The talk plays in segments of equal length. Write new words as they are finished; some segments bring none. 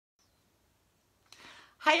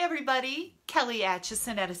Hi everybody, Kelly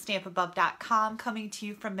Acheson at stampinup.com coming to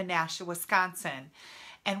you from Menasha, Wisconsin.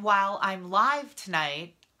 And while I'm live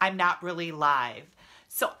tonight, I'm not really live.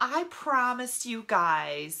 So I promised you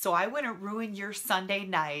guys, so I wouldn't ruin your Sunday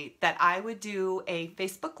night, that I would do a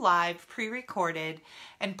Facebook Live pre-recorded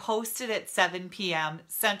and post it at 7 p.m.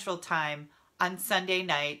 Central Time on Sunday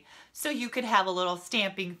night so you could have a little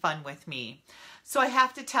stamping fun with me. So I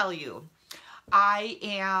have to tell you, I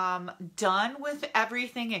am done with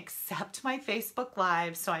everything except my Facebook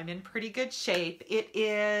Live, so I'm in pretty good shape. It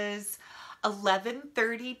is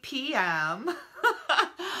 11:30 p.m.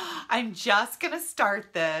 I'm just going to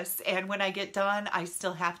start this, and when I get done, I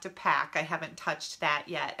still have to pack. I haven't touched that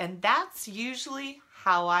yet, and that's usually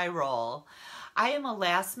how I roll. I am a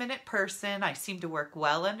last-minute person. I seem to work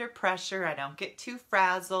well under pressure. I don't get too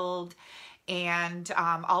frazzled. And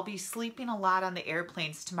I'll be sleeping a lot on the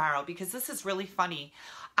airplanes tomorrow because this is really funny.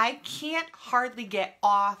 I can't hardly get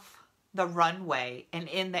off the runway and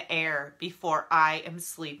in the air before I am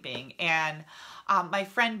sleeping. And my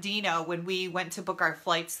friend Dina, when we went to book our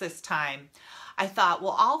flights this time, I thought,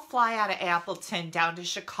 well, I'll fly out of Appleton down to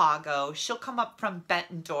Chicago. She'll come up from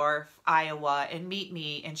Bettendorf, Iowa, and meet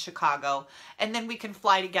me in Chicago, and then we can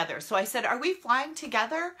fly together. So I said, are we flying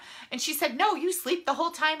together? And she said, no, you sleep the whole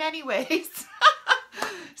time anyways.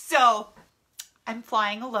 So I'm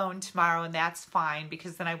flying alone tomorrow, and that's fine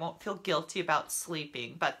because then I won't feel guilty about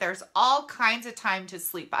sleeping. But there's all kinds of time to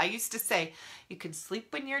sleep. I used to say, you can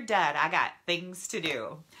sleep when you're dead. I got things to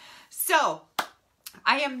do. So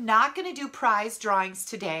I am not going to do prize drawings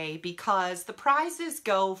today because the prizes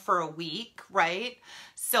go for a week, right?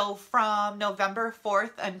 So from November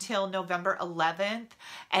 4th until November 11th.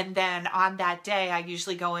 And then on that day, I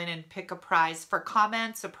usually go in and pick a prize for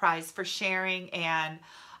comments, a prize for sharing, and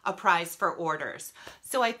a prize for orders.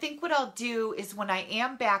 So I think what I'll do is when I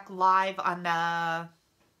am back live on the,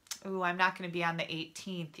 I'm not going to be on the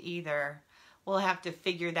 18th either. We'll have to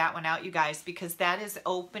figure that one out, you guys, because that is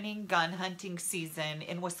opening gun hunting season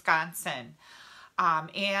in Wisconsin.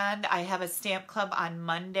 And I have a stamp club on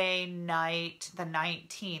Monday night, the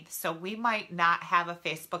 19th. So we might not have a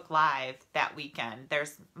Facebook Live that weekend.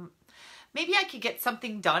 Maybe I could get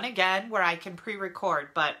something done again where I can pre-record,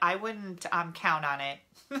 but I wouldn't count on it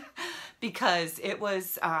because it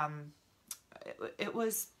was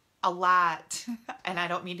a lot, and I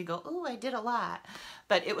don't mean to go, oh, I did a lot,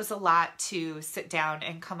 but it was a lot to sit down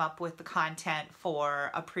and come up with the content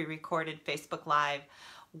for a pre-recorded Facebook Live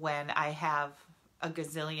when I have a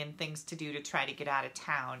gazillion things to do to try to get out of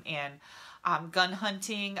town. And gun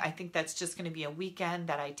hunting, I think that's just going to be a weekend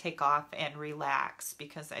that I take off and relax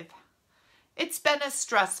because it's been a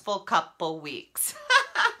stressful couple weeks.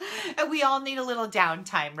 And we all need a little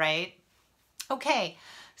downtime, right? Okay,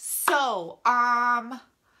 so,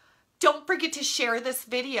 don't forget to share this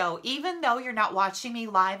video. Even though you're not watching me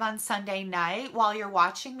live on Sunday night, while you're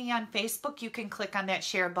watching me on Facebook, you can click on that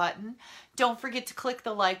share button. Don't forget to click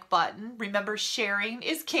the like button. Remember, sharing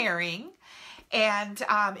is caring. And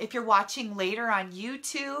if you're watching later on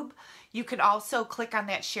YouTube, you can also click on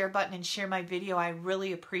that share button and share my video. I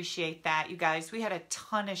really appreciate that, you guys. We had a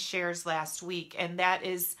ton of shares last week, and that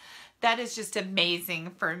is just amazing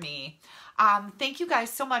for me. Thank you guys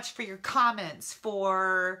so much for your comments,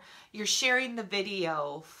 for your sharing the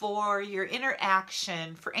video, for your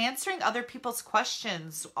interaction, for answering other people's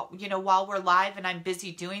questions, you know, while we're live and I'm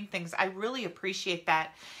busy doing things. I really appreciate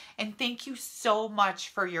that. And thank you so much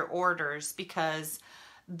for your orders because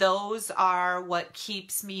those are what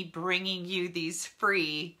keeps me bringing you these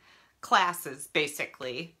free classes,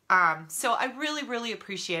 basically. So I really, really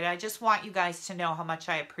appreciate it. I just want you guys to know how much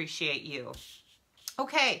I appreciate you.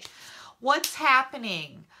 Okay. What's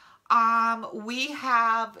happening? We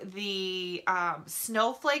have the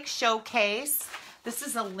Snowflake Showcase. This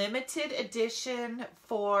is a limited edition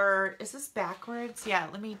for, is this backwards? Yeah,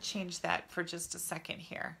 let me change that for just a second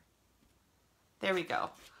here. There we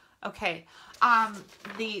go. Okay,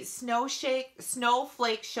 the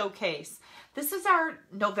Snowflake Showcase. This is our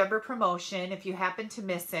November promotion, if you happen to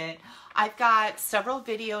miss it. I've got several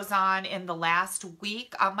videos on in the last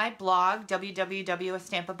week on my blog,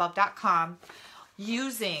 www.stampinabove.com,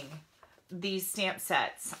 using these stamp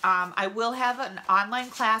sets. I will have an online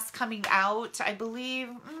class coming out, I believe,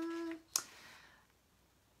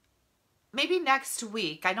 maybe next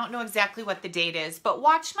week. I don't know exactly what the date is, but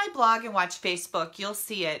watch my blog and watch Facebook. You'll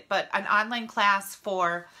see it. But an online class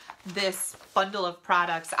for this bundle of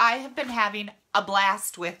products. I have been having a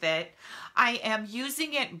blast with it. I am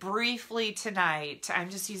using it briefly tonight. I'm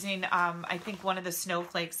just using, I think, one of the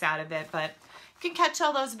snowflakes out of it, but You can catch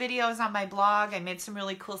all those videos on my blog. I made some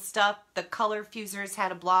really cool stuff. The Color Fusers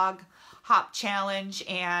had a blog hop challenge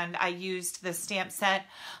and I used the stamp set.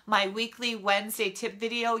 My weekly Wednesday tip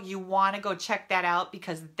video, you want to go check that out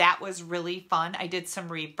because that was really fun. I did some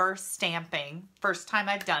reverse stamping, first time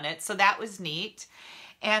I've done it, so that was neat.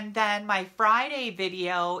 And then my Friday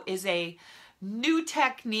video is a new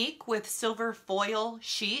technique with silver foil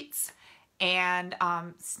sheets and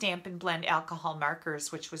Stampin' Blend alcohol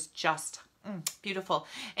markers, which was just beautiful.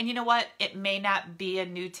 And you know what? It may not be a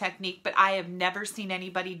new technique, but I have never seen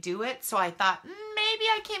anybody do it. So I thought, maybe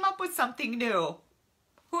I came up with something new.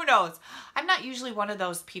 Who knows? I'm not usually one of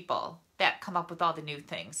those people that come up with all the new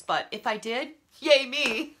things, but if I did, yay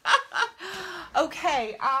me.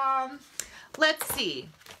 Okay, let's see.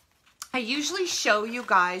 I usually show you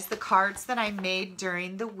guys the cards that I made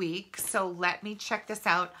during the week, so let me check this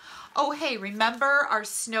out. Oh, hey, remember our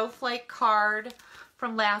snowflake card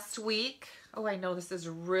from last week? Oh, I know this is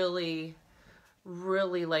really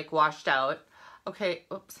like washed out. Okay,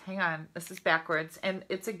 oops, hang on. This is backwards. And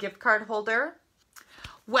it's a gift card holder.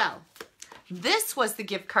 Well, this was the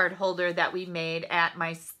gift card holder that we made at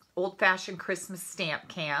my old-fashioned Christmas stamp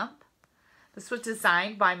camp. This was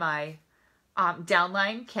designed by my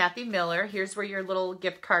downline, Kathy Miller. Here's where your little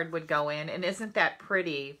gift card would go in. And isn't that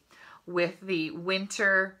pretty with the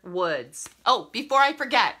winter woods? Oh, before I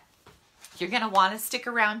forget, you're going to want to stick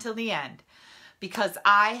around till the end because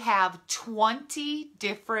I have 20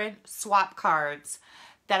 different swap cards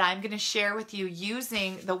that I'm going to share with you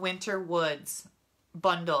using the Winter Woods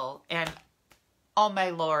bundle. And oh my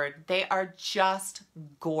Lord, they are just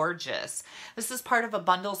gorgeous. This is part of a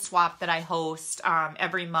bundle swap that I host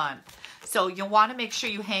every month. So you'll want to make sure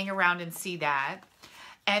you hang around and see that.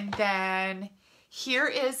 And then here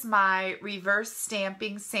is my reverse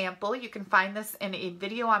stamping sample. You can find this in a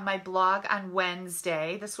video on my blog on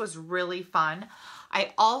Wednesday. This was really fun.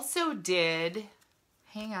 I also did,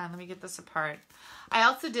 hang on, let me get this apart. I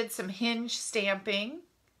also did some hinge stamping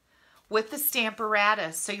with the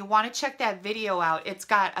Stamparatus. So you want to check that video out. It's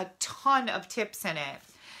got a ton of tips in it.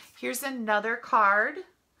 Here's another card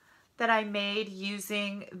that I made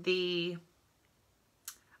using the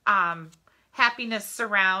Happiness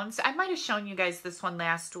Surrounds. I might have shown you guys this one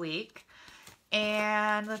last week.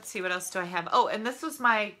 And let's see, what else do I have? Oh, and this was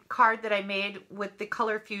my card that I made with the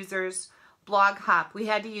Color Fusers blog hop. We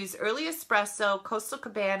had to use Early Espresso, Coastal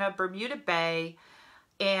Cabana, Bermuda Bay,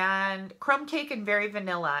 and Crumb Cake and Very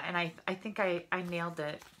Vanilla. And I think I nailed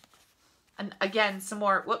it. And again, some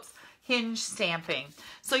more, whoops, hinge stamping.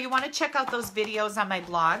 So you want to check out those videos on my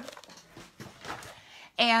blog.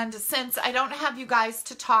 And since I don't have you guys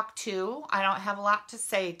to talk to, I don't have a lot to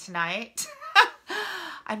say tonight.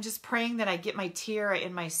 I'm just praying that I get my tiara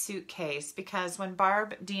in my suitcase because when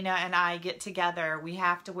Barb, Dina, and I get together, we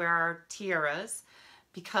have to wear our tiaras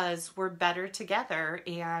because we're better together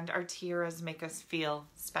and our tiaras make us feel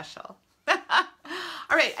special. All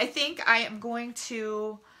right, I think I am going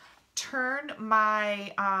to turn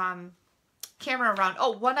my camera around.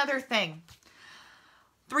 Oh, one other thing.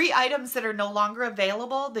 3 items that are no longer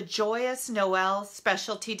available. The Joyous Noel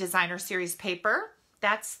Specialty Designer Series paper.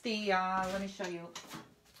 That's the, let me show you,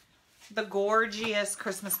 the gorgeous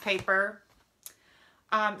Christmas paper.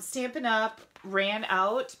 Stampin' Up ran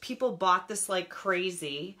out. People bought this like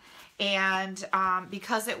crazy. And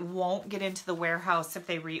because it won't get into the warehouse if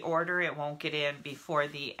they reorder, it won't get in before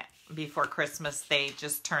Christmas, they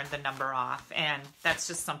just turned the number off. And that's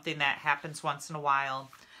just something that happens once in a while.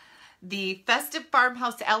 The Festive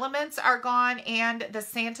Farmhouse Elements are gone, and the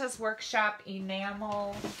Santa's Workshop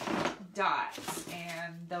Enamel Dots,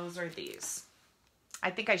 and those are these. I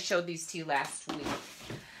think I showed these to you last week.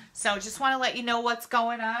 So just want to let you know what's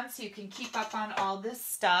going on so you can keep up on all this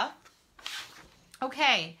stuff.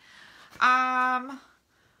 Okay. I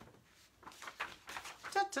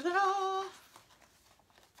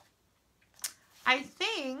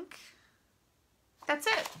think that's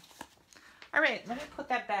it. All right, let me put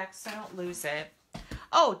that back so I don't lose it.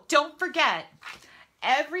 Oh, don't forget,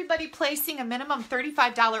 everybody placing a minimum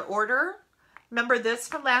 $35 order. Remember this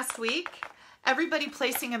from last week? Everybody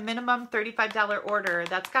placing a minimum $35 order,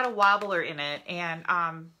 that's got a wobbler in it. And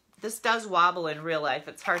this does wobble in real life.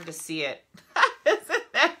 It's hard to see it.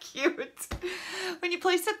 Isn't that cute? When you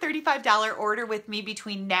place a $35 order with me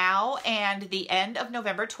between now and the end of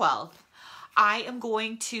November 12th, I am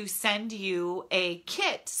going to send you a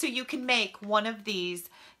kit so you can make one of these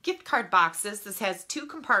gift card boxes. This has 2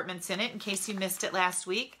 compartments in it in case you missed it last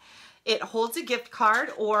week. It holds a gift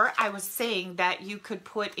card, or I was saying that you could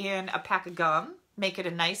put in a pack of gum, make it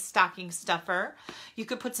a nice stocking stuffer. You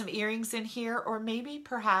could put some earrings in here, or maybe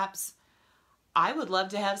perhaps I would love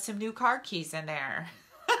to have some new car keys in there.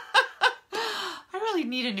 I really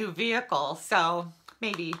need a new vehicle, so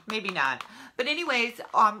maybe not. But anyways,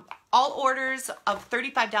 all orders of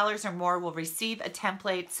 $35 or more will receive a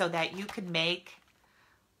template so that you can make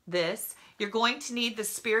this. You're going to need the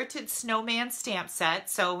Spirited Snowman stamp set.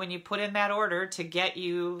 So when you put in that order to get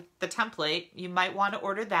you the template, you might want to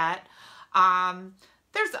order that.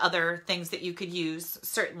 There's other things that you could use,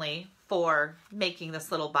 certainly, for making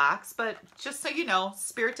this little box. But just so you know,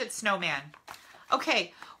 Spirited Snowman.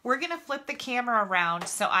 Okay, we're going to flip the camera around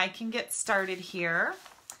so I can get started here.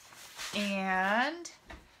 And,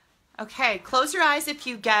 okay, close your eyes if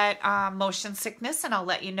you get motion sickness, and I'll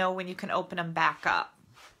let you know when you can open them back up.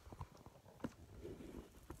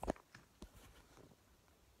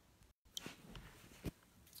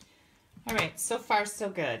 All right, so far so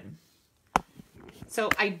good. So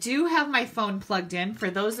I do have my phone plugged in. For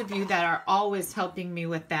those of you that are always helping me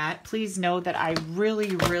with that, please know that I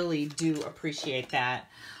really, really do appreciate that.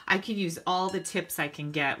 I can use all the tips I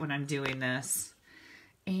can get when I'm doing this.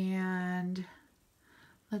 And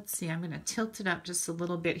let's see, I'm going to tilt it up just a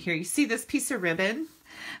little bit here. You see this piece of ribbon?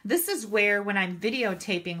 This is where, when I'm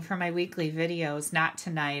videotaping for my weekly videos, not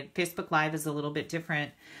tonight, Facebook Live is a little bit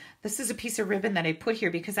different. This is a piece of ribbon that I put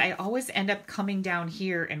here because I always end up coming down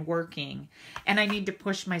here and working, and I need to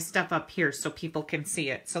push my stuff up here so people can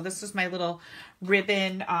see it. So this is my little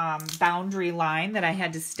ribbon boundary line that I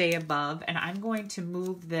had to stay above, and I'm going to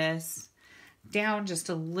move this down just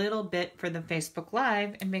a little bit for the Facebook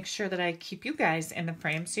Live and make sure that I keep you guys in the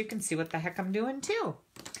frame so you can see what the heck I'm doing too.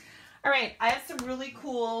 All right, I have some really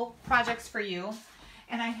cool projects for you.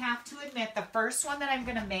 And I have to admit, the first one that I'm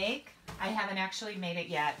going to make, I haven't actually made it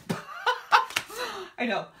yet. I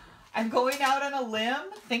know. I'm going out on a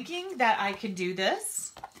limb thinking that I can do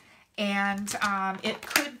this. And it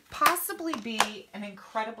could possibly be an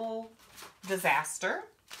incredible disaster.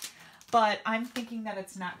 But I'm thinking that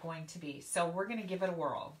it's not going to be. So we're going to give it a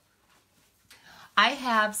whirl. I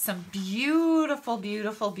have some beautiful,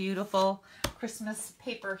 beautiful, beautiful Christmas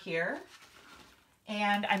paper here.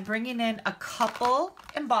 And I'm bringing in a couple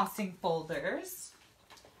embossing folders.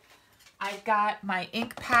 I've got my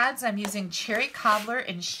ink pads. I'm using Cherry Cobbler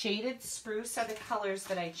and Shaded Spruce are the colors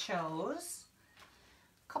that I chose.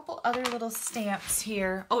 A couple other little stamps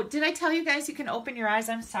here. Oh, did I tell you guys you can open your eyes?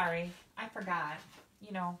 I'm sorry. I forgot.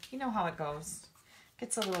 You know how it goes.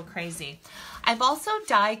 It's a little crazy. I've also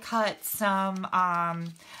die cut some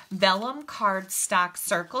vellum cardstock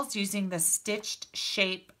circles using the stitched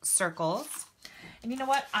shape circles. And you know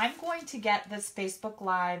what? I'm going to get this Facebook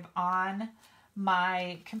Live on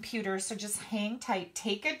my computer, so just hang tight.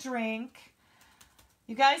 Take a drink.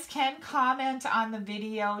 You guys can comment on the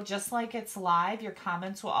video just like it's live. Your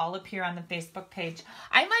comments will all appear on the Facebook page.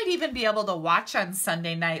 I might even be able to watch on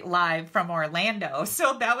Sunday Night Live from Orlando,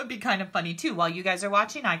 so that would be kind of funny too. While you guys are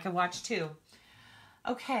watching, I can watch too.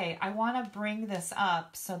 Okay, I want to bring this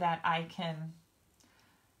up so that I can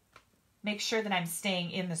make sure that I'm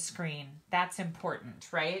staying in the screen. That's important,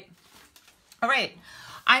 right? All right,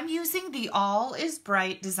 I'm using the All is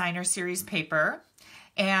Bright Designer Series paper,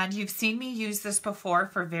 and you've seen me use this before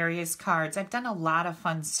for various cards. I've done a lot of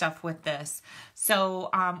fun stuff with this.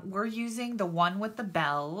 So we're using the one with the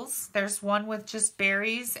bells. There's one with just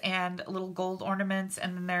berries and little gold ornaments,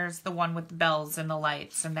 and then there's the one with the bells and the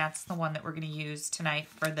lights, and that's the one that we're going to use tonight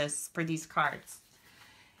for these cards.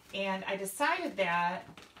 And I decided that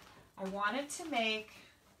I wanted to make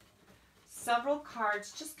several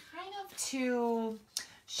cards just kind of to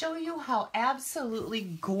show you how absolutely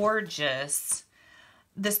gorgeous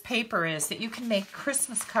this paper is, that you can make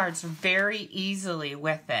Christmas cards very easily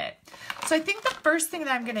with it. So I think the first thing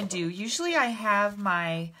that I'm going to do, usually I have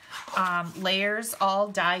my layers all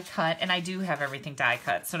die cut, and I do have everything die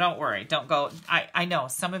cut, so don't worry. Don't go. I know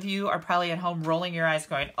some of you are probably at home rolling your eyes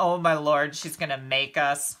going, oh my Lord, she's going to make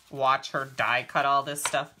us watch her die cut all this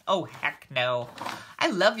stuff. Oh, heck no. I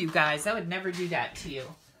love you guys. I would never do that to you.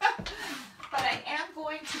 But I am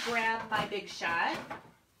going to grab my Big Shot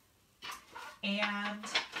and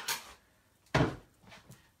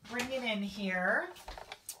bring it in here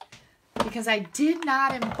because I did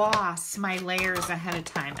not emboss my layers ahead of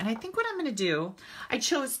time. And I think what I'm going to do, I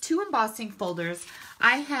chose 2 embossing folders.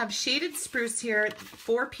 I have Shaded Spruce here,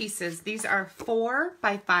 4 pieces. These are 4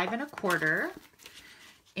 by 5 1/4.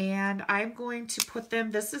 And I'm going to put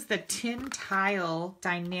them, this is the Tin Tile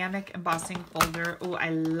Dynamic Embossing Folder. Oh, I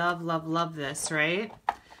love, love, love this, right?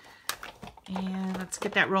 And let's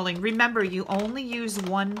get that rolling. Remember, you only use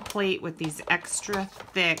 1 plate with these extra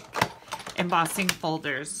thick embossing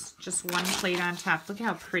folders. Just 1 plate on top. Look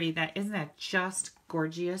how pretty that is. Isn't that just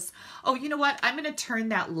gorgeous? Oh, you know what? I'm going to turn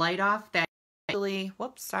that light off that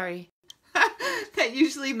Whoops, sorry. That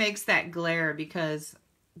usually makes that glare because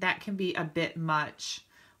that can be a bit much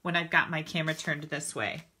when I've got my camera turned this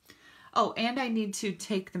way. Oh, and I need to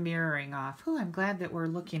take the mirroring off. Oh, I'm glad that we're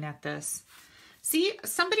looking at this. See,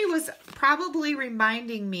 somebody was probably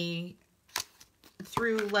reminding me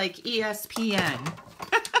through like ESPN.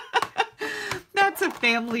 That's a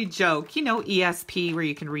family joke. You know ESP where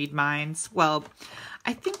you can read minds? Well,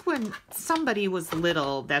 I think when somebody was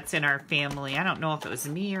little that's in our family, I don't know if it was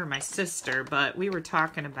me or my sister, but we were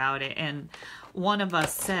talking about it and one of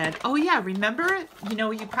us said, oh yeah, remember it? You know,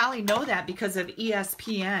 you probably know that because of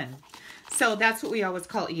ESPN. So that's what we always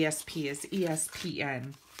call ESP, is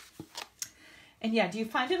ESPN. And yeah, do you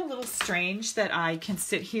find it a little strange that I can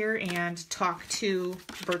sit here and talk to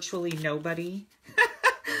virtually nobody?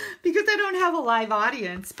 Because I don't have a live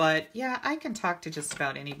audience, but yeah, I can talk to just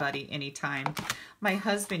about anybody, anytime. My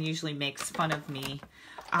husband usually makes fun of me.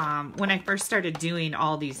 When I first started doing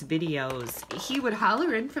all these videos, he would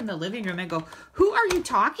holler in from the living room and go, who are you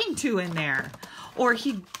talking to in there? Or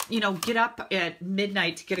he'd, you know, get up at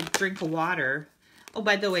midnight to get a drink of water. Oh,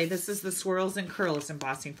 by the way, this is the Swirls and Curls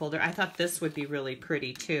embossing folder. I thought this would be really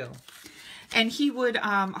pretty too. And he would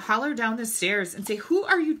holler down the stairs and say, who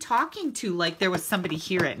are you talking to? Like there was somebody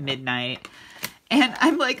here at midnight. And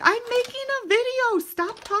I'm like, I'm making a video.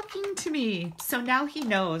 Stop talking to me. So now he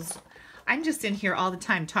knows I'm just in here all the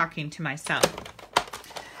time talking to myself.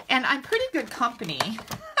 And I'm pretty good company,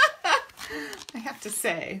 I have to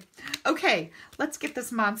say. Okay, let's get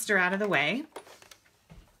this monster out of the way.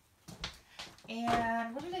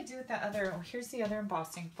 And what did I do with that other? Oh, here's the other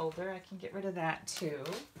embossing folder. I can get rid of that too.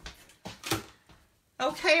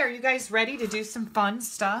 Okay, are you guys ready to do some fun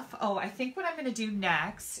stuff? Oh, I think what I'm going to do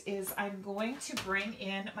next is I'm going to bring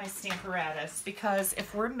in my Stamparatus, because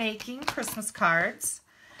if we're making Christmas cards,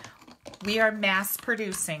 we are mass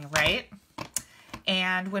producing, right?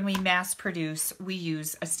 And when we mass produce, we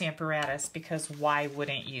use a Stamparatus, because why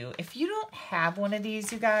wouldn't you? If you don't have one of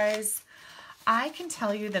these, you guys, I can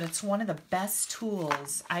tell you that it's one of the best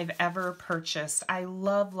tools I've ever purchased. I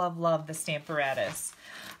love, love, love the Stamparatus.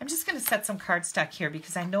 I'm just going to set some cardstock here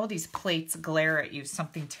because I know these plates glare at you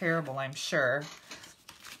something terrible, I'm sure.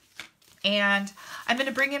 And I'm going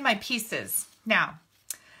to bring in my pieces. Now,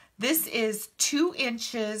 this is 2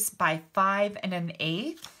 inches by 5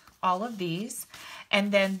 1/8, all of these.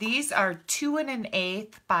 And then these are 2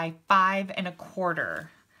 1/8 by 5 1/4.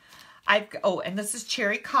 Oh, and this is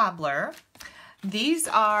Cherry Cobbler. These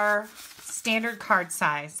are standard card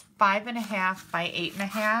size, 5 1/2 by 8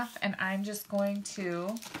 1/2, and I'm just going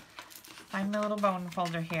to find my little bone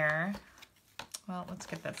folder here. Well, let's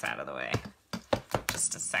get this out of the way.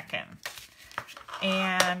 Just a second.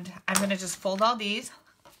 And I'm going to just fold all these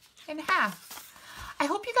in half. I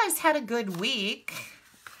hope you guys had a good week.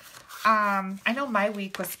 I know my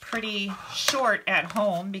week was pretty short at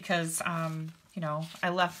home because, you know, I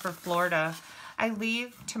left for Florida. I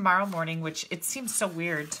leave tomorrow morning, which it seems so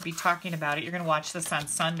weird to be talking about it. You're going to watch this on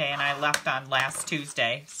Sunday, and I left on last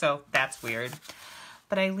Tuesday, so that's weird.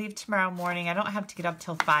 But I leave tomorrow morning. I don't have to get up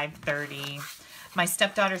till 5:30. My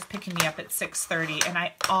stepdaughter's picking me up at 6:30, and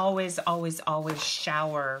I always, always, always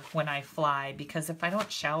shower when I fly, because if I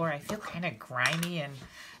don't shower, I feel kind of grimy, and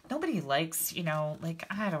nobody likes, you know, like,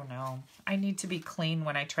 I don't know. I need to be clean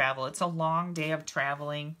when I travel. It's a long day of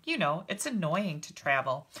traveling. You know, it's annoying to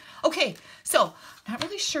travel. Okay, so not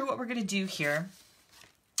really sure what we're going to do here,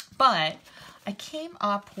 but I came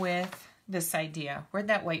up with this idea. Where'd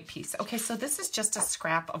that white piece? Okay, so this is just a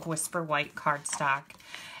scrap of Whisper White cardstock,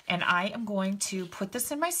 and I am going to put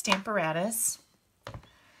this in my Stamparatus.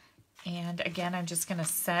 And again, I'm just going to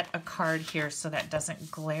set a card here so that doesn't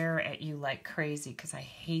glare at you like crazy, because I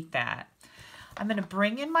hate that. I'm going to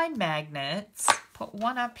bring in my magnets, put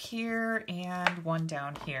one up here and one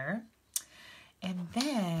down here. And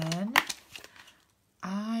then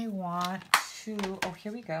I want to, oh,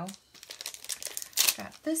 here we go.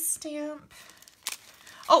 Got this stamp.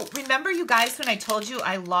 Oh, remember you guys when I told you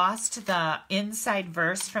I lost the inside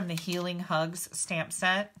verse from the Healing Hugs stamp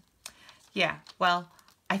set? Yeah, well,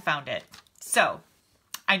 I found it. So,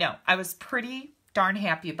 I know, I was pretty darn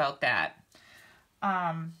happy about that.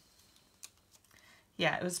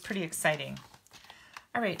 Yeah, it was pretty exciting.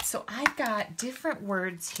 All right, so I've got different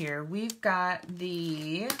words here. We've got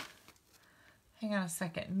the, hang on a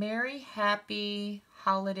second, Merry, Happy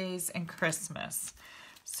Holidays and Christmas.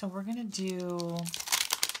 So we're gonna do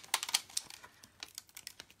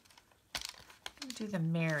the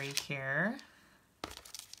Merry here.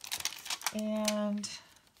 And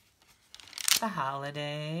the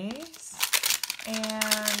holidays.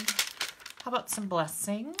 And how about some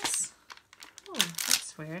blessings? Oh, that's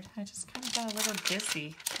That's weird. I just kind of got a little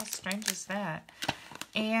dizzy. How strange is that?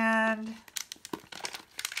 And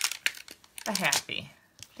the happy.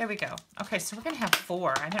 There we go. Okay, so we're going to have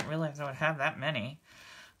 4. I didn't realize I would have that many.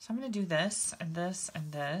 So I'm going to do this and this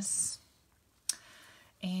and this.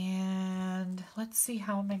 And let's see,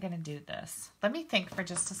 how am I going to do this? Let me think for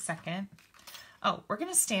just a second. Oh, we're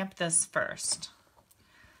going to stamp this first.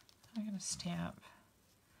 I'm going to stamp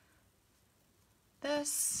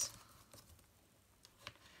this.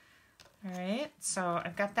 All right, so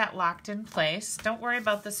I've got that locked in place. Don't worry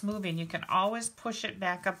about this moving. You can always push it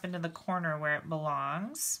back up into the corner where it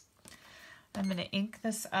belongs. I'm going to ink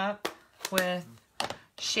this up with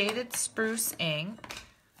shaded spruce ink.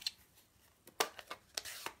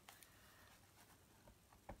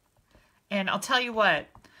 And I'll tell you what,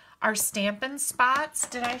 our Stampin' spots,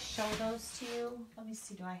 did I show those to you? Let me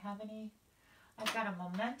see, do I have any? I've got a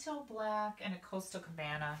Memento Black and a Coastal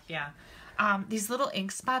Cabana, yeah. These little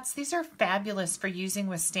ink spots, these are fabulous for using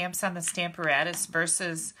with stamps on the Stamparatus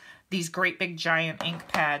versus these great big giant ink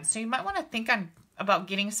pads. So you might want to think about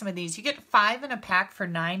getting some of these. You get 5 in a pack for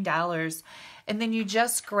 $9, and then you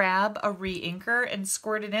just grab a re-inker and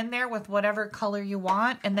squirt it in there with whatever color you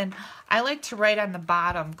want. And then I like to write on the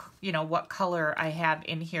bottom, you know, what color I have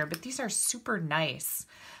in here. But these are super nice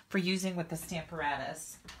for using with the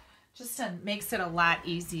Stamparatus. Just makes it a lot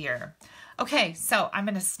easier. Okay, so I'm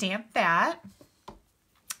going to stamp that.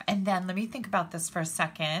 And then let me think about this for a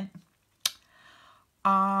second.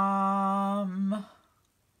 I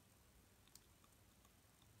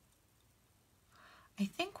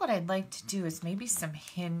think what I'd like to do is maybe some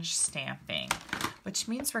hinge stamping, which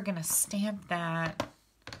means we're going to stamp that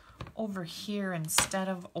over here instead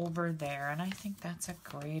of over there, and I think that's a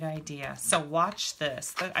great idea. So watch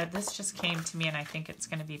this. This just came to me, and I think it's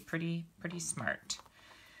going to be pretty smart.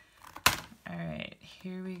 All right,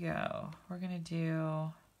 here we go. We're going to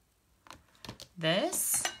do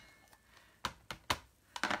this.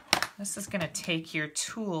 This is going to take your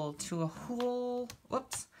tool to a whole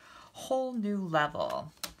new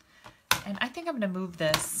level. And I think I'm going to move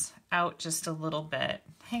this out just a little bit.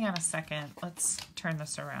 Hang on a second. Let's turn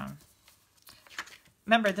this around.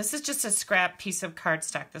 Remember, this is just a scrap piece of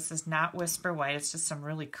cardstock. This is not Whisper White. It's just some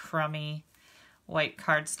really crummy white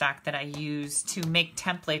cardstock that I use to make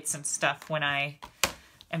templates and stuff when I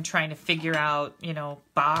am trying to figure out, you know,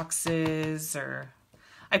 boxes, or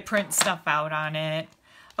I print stuff out on it.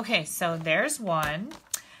 Okay, so there's one.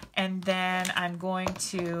 And then I'm going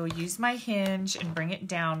to use my hinge and bring it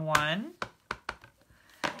down one.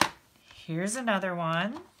 Here's another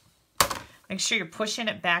one. Make sure you're pushing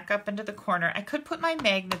it back up into the corner. I could put my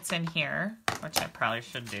magnets in here, which I probably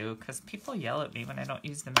should do because people yell at me when I don't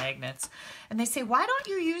use the magnets. And they say, why don't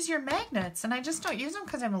you use your magnets? And I just don't use them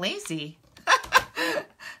because I'm lazy.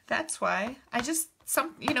 That's why.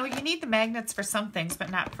 You know, you need the magnets for some things,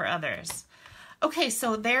 but not for others. Okay,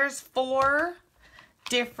 so there's 4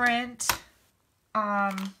 different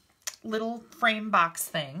little frame box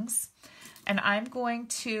things, and I'm going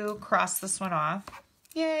to cross this one off.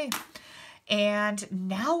 Yay! And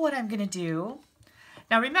now what I'm going to do,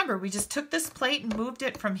 now remember, we just took this plate and moved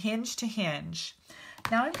it from hinge to hinge.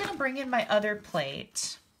 Now I'm going to bring in my other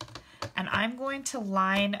plate, and I'm going to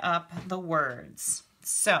line up the words.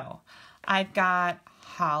 So I've got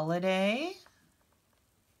holiday.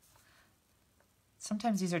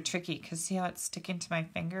 Sometimes these are tricky because see how it's sticking to my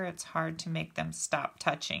finger? It's hard to make them stop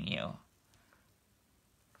touching you.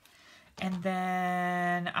 And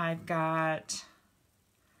then I've got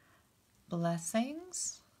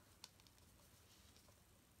blessings.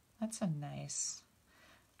 That's a nice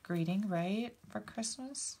greeting, right? For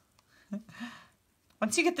Christmas.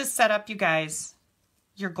 Once you get this set up, you guys,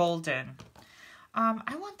 you're golden.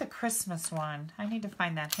 I want the Christmas one. I need to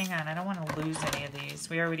find that. Hang on, I don't want to lose any of these.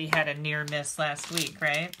 We already had a near miss last week,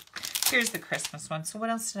 right? Here's the Christmas one. So what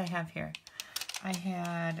else did I have here? I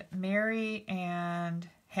had Merry and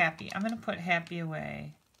Happy. I'm going to put Happy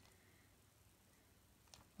away.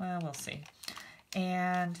 Well, we'll see.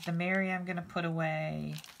 And the Merry I'm going to put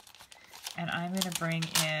away. And I'm going to bring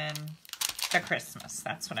in the Christmas.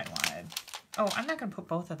 That's what I wanted. Oh, I'm not going to put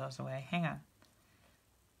both of those away. Hang on.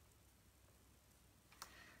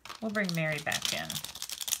 We'll bring Mary back in.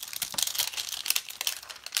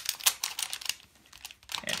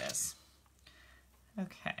 Here it is.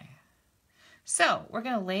 Okay. So we're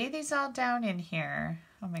going to lay these all down in here.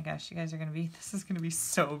 Oh my gosh, you guys are going to be, this is going to be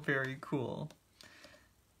so very cool.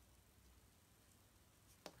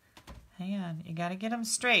 Hang on, you got to get them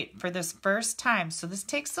straight for this first time. So this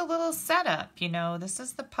takes a little setup, you know. This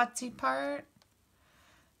is the putsy part.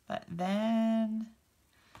 But then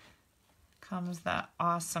comes the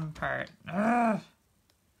awesome part. Ugh.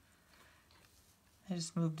 I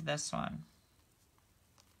just moved this one.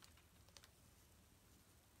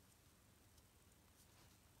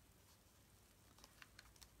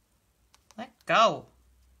 Let go.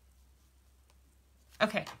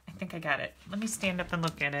 Okay, I think I got it. Let me stand up and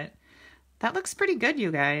look at it. That looks pretty good, you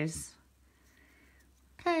guys.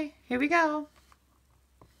 Okay, here we go.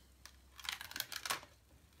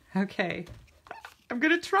 Okay, I'm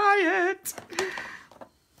gonna try it.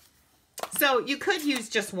 So you could use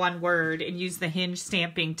just one word and use the hinge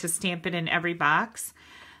stamping to stamp it in every box,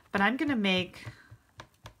 but I'm gonna make,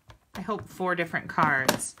 I hope, 4 different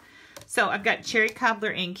cards. So I've got Cherry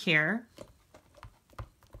Cobbler ink here.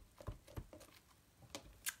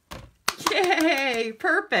 Yay,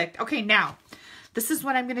 perfect. Okay, now this is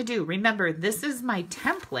what I'm gonna do. Remember, this is my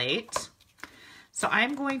template. So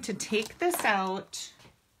I'm going to take this out,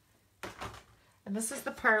 and this is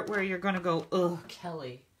the part where you're gonna go, ugh,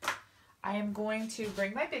 Kelly. I am going to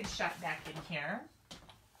bring my Big Shot back in here.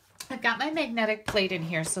 I've got my magnetic plate in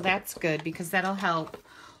here, so that's good because that'll help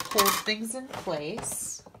hold things in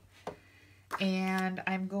place. And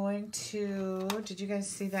I'm going to, did you guys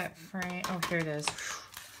see that frame? Oh, here it is.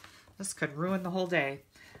 This could ruin the whole day.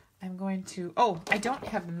 I'm going to, oh, I don't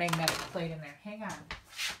have the magnetic plate in there. Hang on.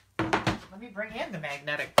 Let me bring in the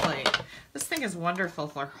magnetic plate. This thing is wonderful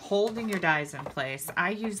for holding your dies in place.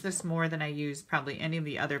 I use this more than I use probably any of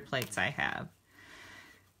the other plates I have.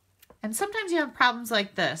 And sometimes you have problems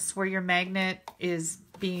like this where your magnet is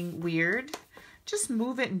being weird. Just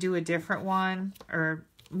move it and do a different one, or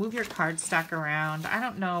move your cardstock around. I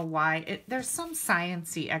don't know why. There's some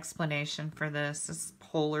sciencey explanation for this. This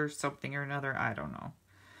pole or something or another. I don't know.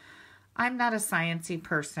 I'm not a sciencey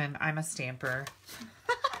person. I'm a stamper.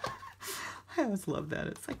 I always love that.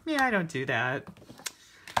 It's like, me, I don't do that.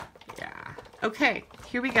 Yeah. Okay,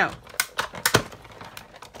 here we go.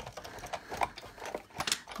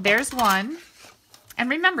 There's one. And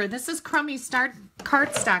remember, this is crummy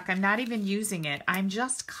cardstock. I'm not even using it. I'm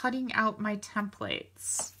just cutting out my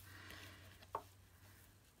templates.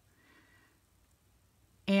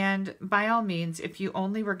 And by all means, if you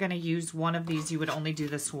only were going to use one of these, you would only do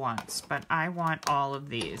this once. But I want all of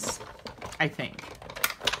these, I think.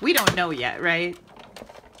 We don't know yet, right?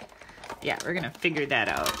 Yeah, we're going to figure that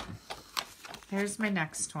out. There's my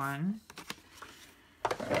next one.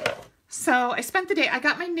 So I spent the day, I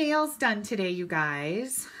got my nails done today, you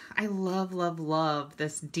guys. I love, love, love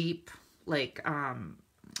this deep, like, I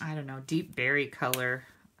don't know, deep berry color.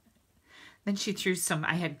 Then she threw some,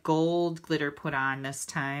 I had gold glitter put on this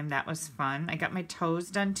time. That was fun. I got my toes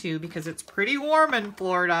done too because it's pretty warm in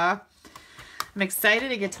Florida. I'm excited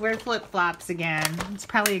to get to wear flip-flops again. It's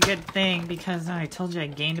probably a good thing because I told you I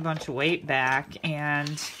gained a bunch of weight back,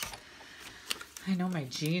 and I know my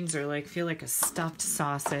jeans are like, feel like a stuffed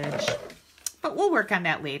sausage, but we'll work on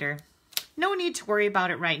that later. No need to worry about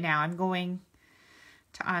it right now. I'm going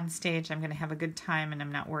to on stage. I'm going to have a good time, and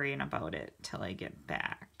I'm not worrying about it till I get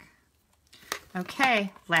back.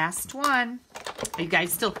 Okay, last one. Are you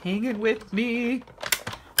guys still hanging with me?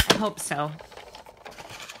 I hope so.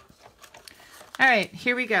 All right,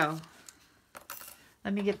 here we go.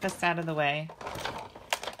 Let me get this out of the way.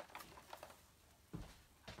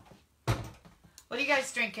 What are you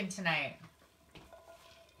guys drinking tonight?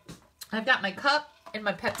 I've got my cup and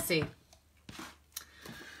my Pepsi.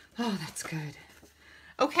 Oh, that's good.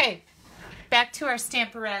 Okay, back to our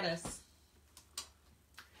Stamparatus.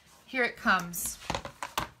 Here it comes.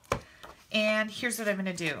 And here's what I'm going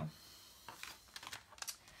to do.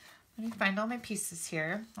 Let me find all my pieces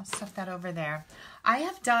here. I'll stuff that over there. I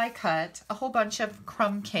have die cut a whole bunch of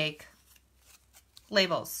crumb cake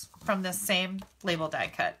labels from this same label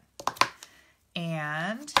die cut.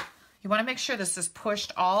 And you want to make sure this is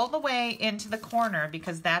pushed all the way into the corner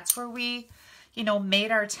because that's where we, you know, made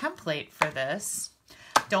our template for this.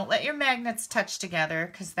 Don't let your magnets touch together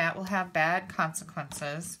because that will have bad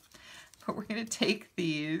consequences. But we're going to take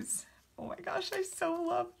these. Oh my gosh, I so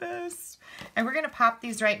love this. And we're going to pop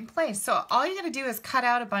these right in place. So all you got to do is cut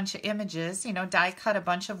out a bunch of images, you know, die cut a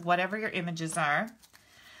bunch of whatever your images are.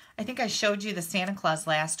 I think I showed you the Santa Claus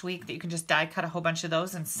last week that you can just die cut a whole bunch of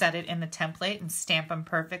those and set it in the template and stamp them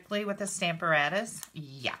perfectly with the Stamparatus.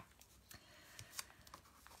 Yeah.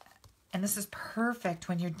 And this is perfect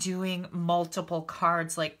when you're doing multiple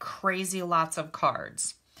cards, like crazy lots of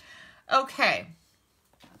cards. Okay.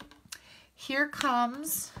 Here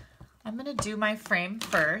comes... I'm going to do my frame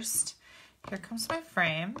first. Here comes my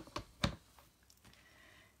frame.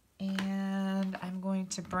 And I'm going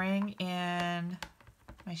to bring in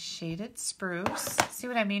my shaded spruce. See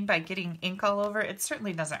what I mean by getting ink all over? It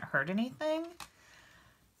certainly doesn't hurt anything.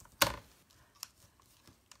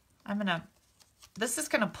 I'm going to this is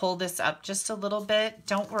going to pull this up just a little bit.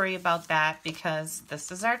 Don't worry about that because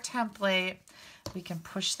this is our template. We can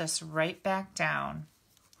push this right back down.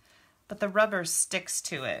 But the rubber sticks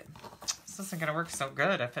to it. This isn't going to work so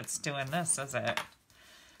good if it's doing this, is it?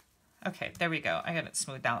 Okay, there we go. I got it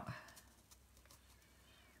smoothed out.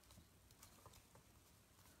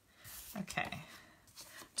 Okay.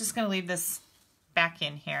 Just going to leave this back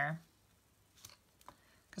in here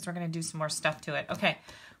because we're going to do some more stuff to it. Okay,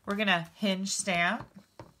 we're going to hinge stamp.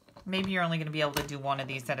 Maybe you're only going to be able to do one of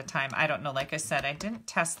these at a time. I don't know. Like I said, I didn't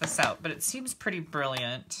test this out, but it seems pretty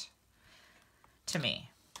brilliant to me.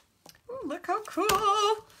 Ooh, look how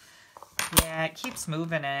cool. Yeah, it keeps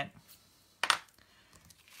moving it.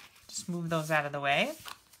 Just move those out of the way.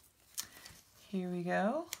 Here we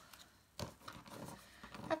go.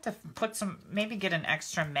 I have to put some, maybe get an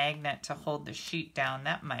extra magnet to hold the sheet down.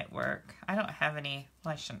 That might work. I don't have any,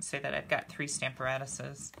 well, I shouldn't say that. I've got 3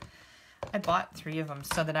 Stamparatuses. I bought 3 of them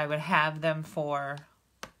so that I would have them for,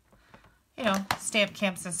 you know, stamp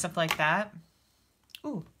camps and stuff like that.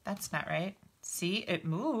 Ooh, that's not right. See, it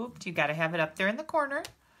moved. You got to have it up there in the corner.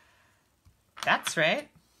 That's right.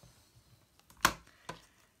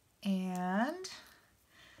 And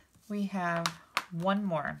we have one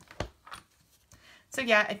more. So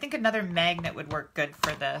yeah, I think another magnet would work good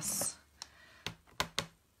for this.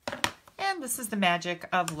 And this is the magic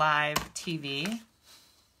of live TV.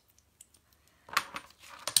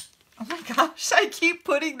 Oh my gosh, I keep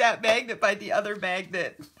putting that magnet by the other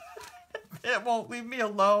magnet. It won't leave me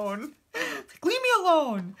alone. Leave me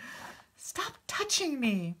alone. Stop touching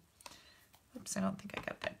me. Oops, I don't think I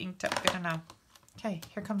got that inked up good enough. Okay,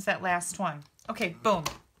 here comes that last one. Okay, boom.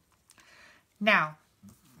 Now,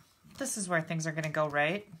 this is where things are going to go,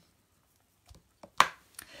 right?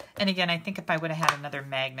 And again, I think if I would have had another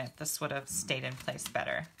magnet, this would have stayed in place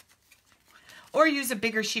better. Or use a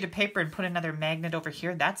bigger sheet of paper and put another magnet over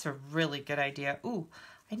here. That's a really good idea. Ooh,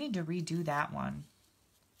 I need to redo that one.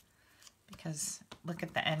 Because look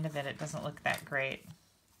at the end of it. It doesn't look that great.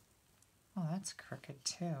 Oh, that's crooked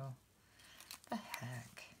too. What the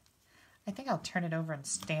heck? I think I'll turn it over and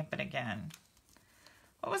stamp it again.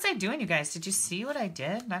 What was I doing, you guys? Did you see what I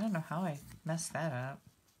did? I don't know how I messed that up.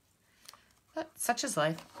 But such is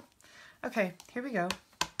life. Okay, here we go.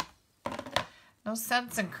 No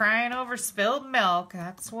sense in crying over spilled milk.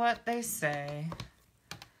 That's what they say.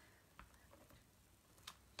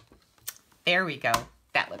 There we go.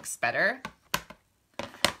 That looks better.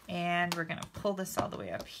 And we're going to pull this all the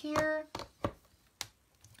way up here.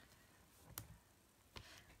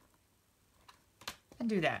 And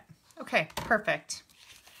do that. Okay, perfect.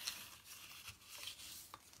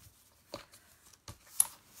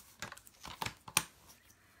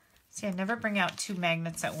 See, I never bring out 2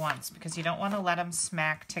 magnets at once because you don't want to let them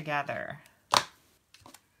smack together.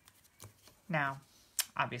 Now,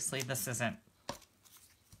 obviously this isn't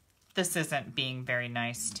being very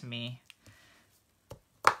nice to me.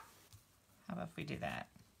 How about if we do that?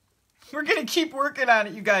 We're going to keep working on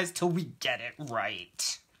it, you guys, till we get it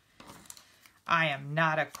right. I am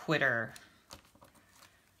not a quitter.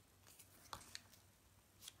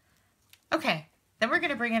 Okay, then we're going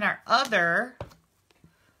to bring in our other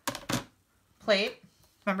plate.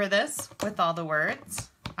 Remember this? With all the words.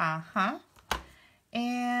 Uh-huh.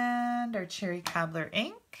 And our cherry cobbler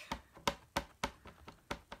ink.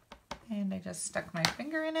 And I just stuck my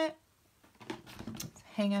finger in it.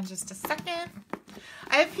 Hang on just a second.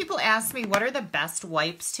 I have people ask me what are the best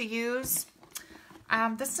wipes to use.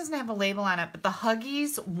 This doesn't have a label on it, but the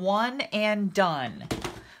Huggies One and Done.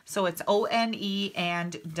 So it's O-N-E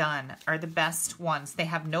and Done are the best ones. They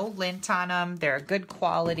have no lint on them. They're a good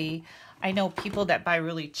quality. I know people that buy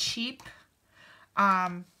really cheap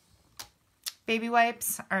baby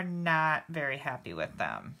wipes are not very happy with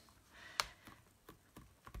them.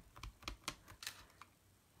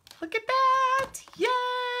 Look at that! Yay!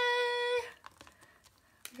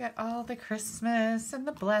 We got all the Christmas and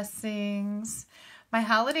the blessings. My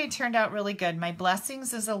holiday turned out really good. My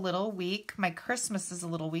blessings is a little weak. My Christmas is a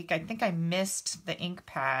little weak. I think I missed the ink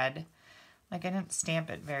pad. Like I didn't stamp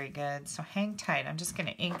it very good. So hang tight. I'm just going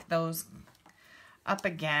to ink those up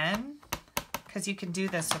again because you can do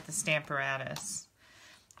this with the Stamparatus.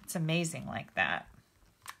 It's amazing like that.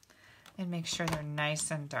 And make sure they're nice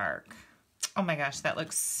and dark. Oh my gosh, that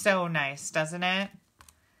looks so nice, doesn't it?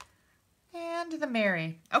 And the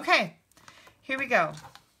Mary. Okay, here we go.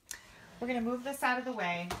 We're going to move this out of the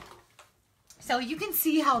way. So you can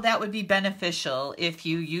see how that would be beneficial if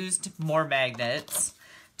you used more magnets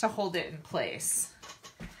to hold it in place.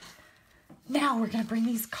 Now we're going to bring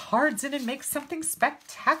these cards in and make something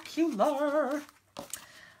spectacular.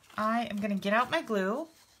 I am going to get out my glue.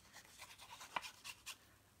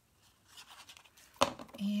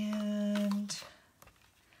 And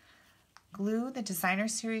glue the Designer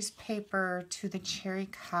Series paper to the cherry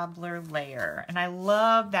cobbler layer. And I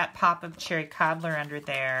love that pop of cherry cobbler under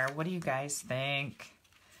there. What do you guys think?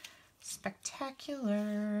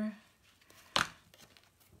 Spectacular.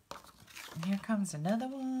 And here comes another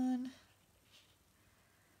one.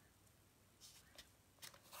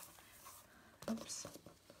 Oops.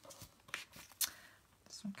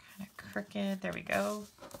 This one kind of crooked. There we go.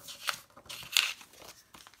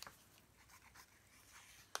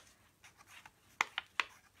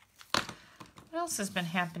 What else has been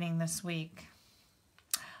happening this week?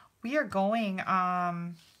 We are going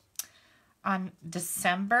on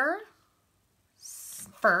December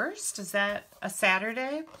 1st. Is that a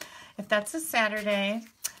Saturday? If that's a Saturday,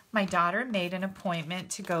 my daughter made an appointment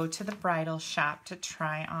to go to the bridal shop to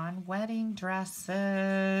try on wedding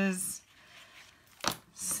dresses.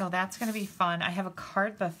 So that's going to be fun. I have a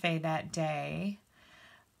card buffet that day,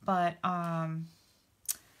 but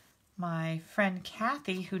my friend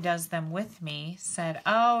Kathy, who does them with me, said,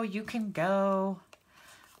 oh, you can go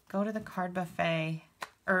to the card buffet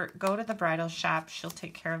or go to the bridal shop. She'll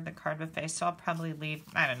take care of the card buffet. So I'll probably leave,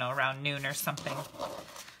 I don't know, around noon or something.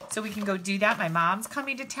 So we can go do that. My mom's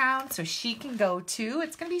coming to town, so she can go too.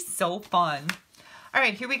 It's going to be so fun. All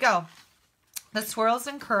right, here we go. The swirls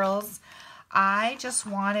and curls. I just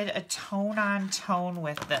wanted a tone on tone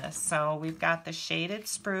with this. So we've got the shaded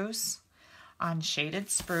spruce on shaded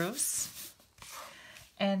spruce.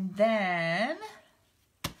 And then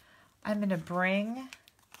I'm going to bring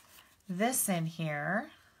this in here.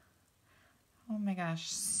 Oh my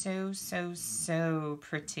gosh, so, so, so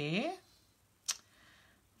pretty.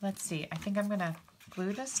 Let's see, I think I'm going to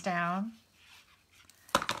glue this down.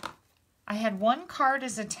 I had one card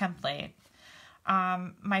as a template.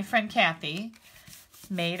 My friend Kathy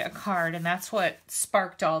made a card, and that's what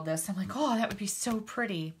sparked all this. I'm like, oh, that would be so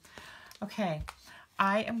pretty. Okay,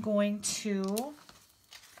 I am going to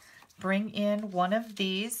bring in one of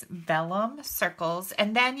these vellum circles.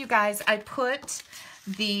 And then, you guys, I put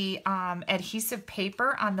the adhesive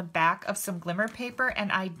paper on the back of some glimmer paper,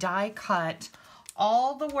 and I die cut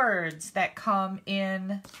all the words that come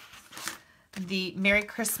in the Merry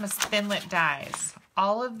Christmas Thinlit dies.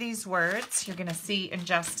 All of these words you're going to see in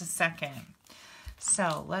just a second.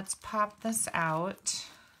 So let's pop this out.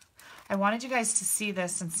 I wanted you guys to see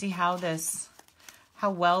this and see how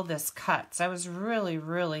well this cuts. I was really,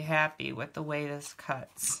 really happy with the way this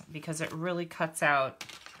cuts because it really cuts out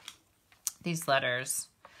these letters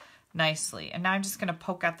nicely. And now I'm just going to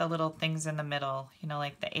poke out the little things in the middle, you know,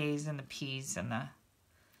 like the A's and the P's and the,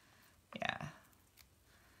 yeah.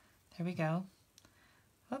 There we go.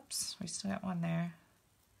 Whoops, we still got one there.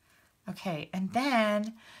 Okay, and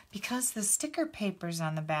then because the sticker paper's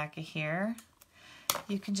on the back of here,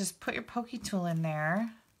 you can just put your pokey tool in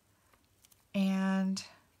there and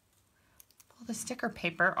pull the sticker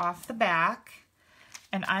paper off the back.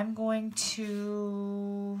 And I'm going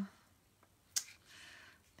to,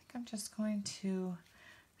 I'm just going to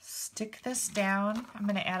stick this down. I'm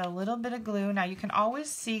going to add a little bit of glue. Now you can always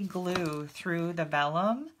see glue through the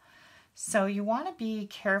vellum, so you want to be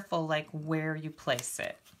careful like where you place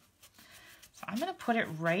it. So I'm going to put it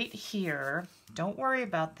right here. Don't worry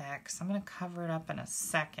about that because I'm going to cover it up in a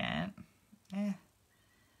second. And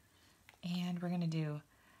we're going to do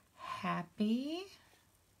happy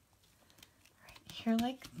right here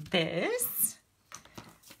like this.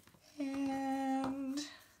 And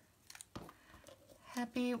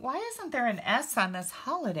happy, why isn't there an S on this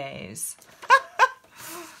holidays?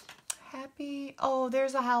 Happy, oh,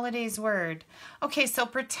 there's a holidays word. Okay, so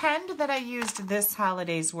pretend that I used this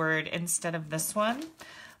holidays word instead of this one,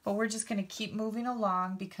 but we're just going to keep moving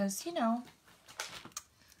along because, you know,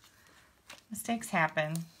 mistakes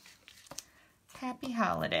happen. Happy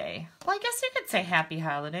holiday. Well, I guess you could say happy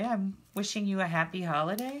holiday. I'm wishing you a happy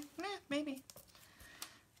holiday. Maybe.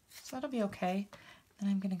 So that'll be okay. Then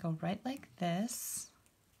I'm going to go right like this.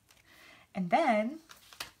 And then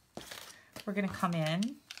we're going to come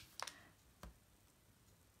in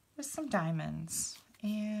with some diamonds.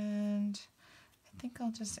 And I think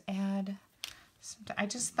I'll just add some, I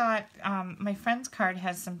just thought my friend's card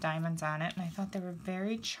has some diamonds on it, and I thought they were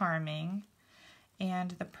very charming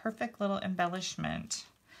and the perfect little embellishment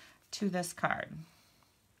to this card.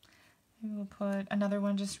 Maybe we'll put another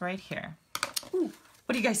one just right here. Ooh,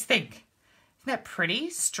 what do you guys think? Isn't that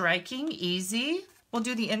pretty? Striking, easy. We'll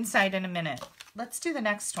do the inside in a minute. Let's do the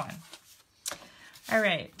next one. All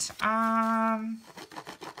right. Now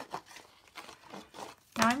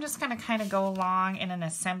I'm just going to kind of go along in an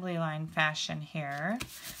assembly line fashion here.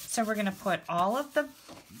 So we're going to put all of the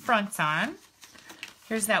fronts on.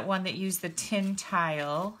 Here's that one that used the tin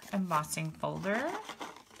tile embossing folder.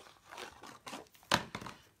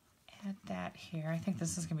 Add that here. I think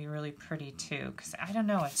this is going to be really pretty too, because I don't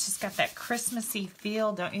know, it's just got that Christmassy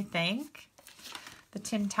feel, don't you think? The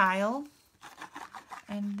tin tile.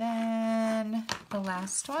 And then the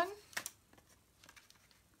last one.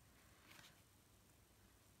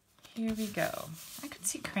 Here we go. I could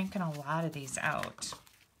see cranking a lot of these out.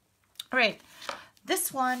 All right,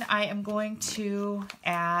 this one I am going to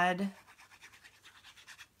add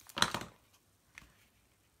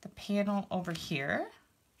the panel over here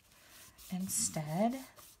instead.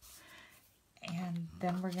 And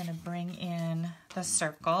then we're going to bring in the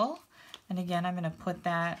circle. And again, I'm going to put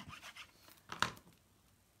that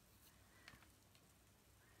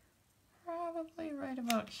probably right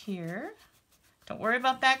about here. Don't worry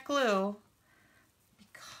about that glue,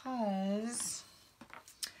 because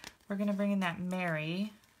we're going to bring in that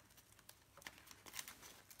Mary.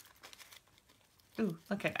 Ooh,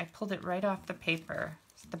 look at, I pulled it right off the paper.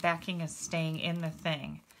 The backing is staying in the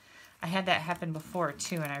thing. I had that happen before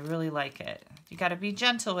too, and I really like it. You got to be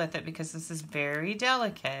gentle with it because this is very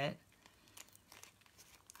delicate.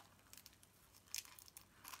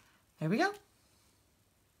 There we go.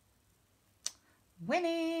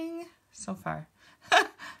 Winning so far.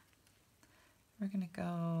 We're gonna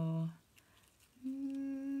go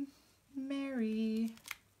Mary.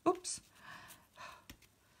 Oops.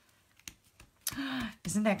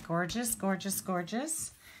 Isn't that gorgeous, gorgeous,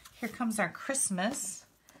 gorgeous? Here comes our Christmas.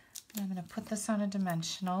 I'm gonna put this on a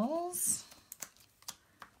dimensionals.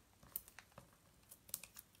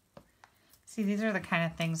 See, these are the kind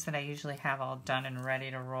of things that I usually have all done and ready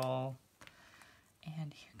to roll.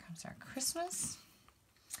 And here comes our Christmas.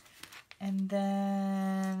 And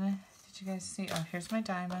then, did you guys see? Oh, here's my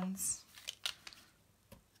diamonds.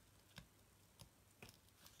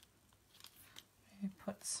 Maybe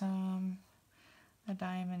put a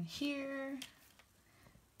diamond here.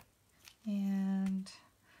 And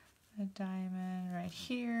a diamond right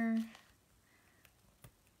here.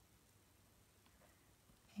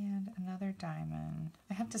 And another diamond.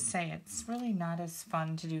 I have to say, it's really not as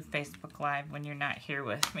fun to do Facebook Live when you're not here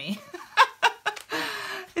with me.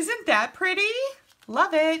 Isn't that pretty?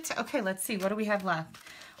 Love it. Okay, let's see. What do we have left?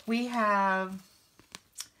 We have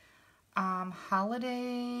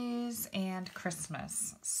holidays and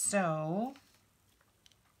Christmas. So,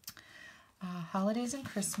 holidays and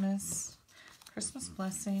Christmas, Christmas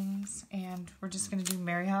blessings, and we're just going to do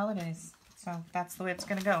Merry Holidays. So that's the way it's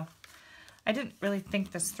going to go. I didn't really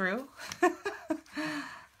think this through.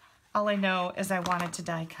 All I know is I wanted to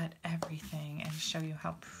die cut everything and show you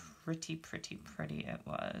how pretty, pretty, pretty it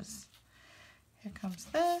was. Here comes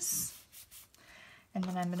this. And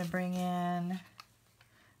then I'm going to bring in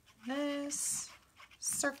this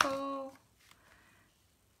circle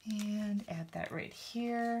and add that right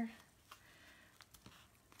here.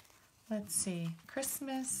 Let's see,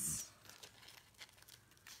 Christmas.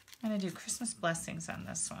 I'm going to do Christmas blessings on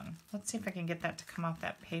this one. Let's see if I can get that to come off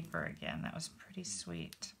that paper again. That was pretty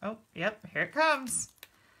sweet. Oh, yep, here it comes.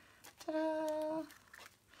 Ta-da!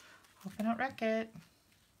 Hope I don't wreck it.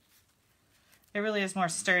 It really is more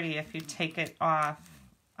sturdy if you take it off,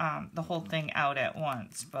 the whole thing out at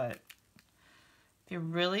once. But if you're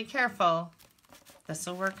really careful, this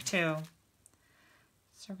will work too.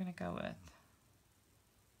 So we're going to go with...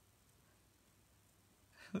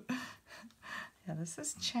 Yeah, this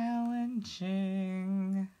is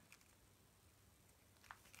challenging.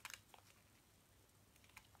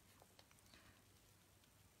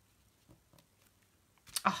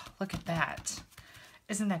 Oh, look at that.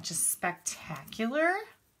 Isn't that just spectacular?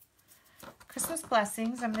 Christmas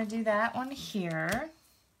blessings. I'm going to do that one here.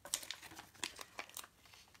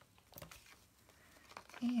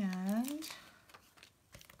 And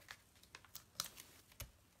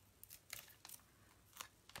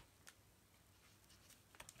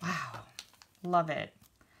wow, love it.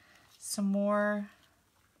 Some more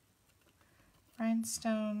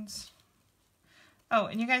rhinestones. Oh,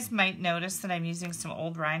 and you guys might notice that I'm using some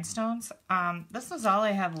old rhinestones. This is all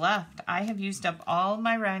I have left. I have used up all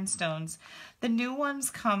my rhinestones. The new ones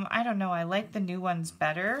come, I don't know, I like the new ones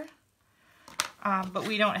better. But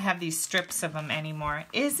we don't have these strips of them anymore.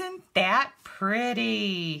 Isn't that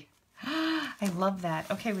pretty? I love that.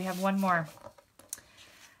 Okay, we have one more.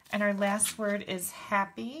 And our last word is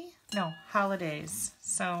holidays.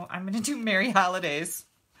 So I'm going to do Merry Holidays.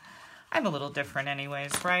 I'm a little different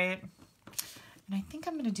anyways, right? And I think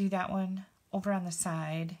I'm going to do that one over on the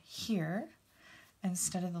side here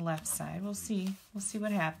instead of the left side. We'll see. We'll see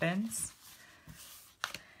what happens.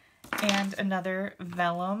 And another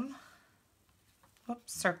vellum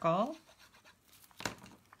circle.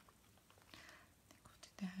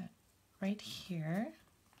 right here.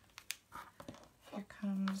 Here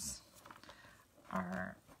comes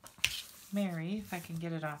our Mary, if I can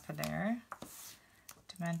get it off of there.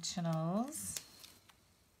 Dimensionals.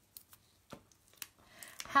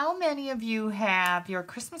 How many of you have your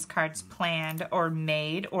Christmas cards planned or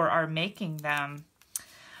made or are making them?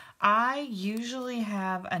 I usually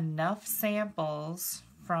have enough samples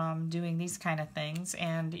from doing these kind of things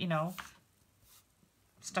and, you know,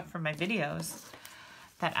 stuff for my videos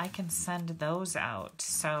that I can send those out.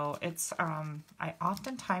 So it's, I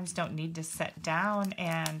oftentimes don't need to sit down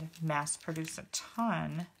and mass produce a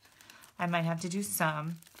ton. I might have to do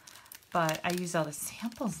some, but I use all the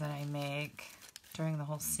samples that I make during the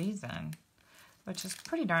whole season, which is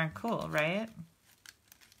pretty darn cool, right?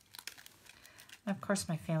 And of course,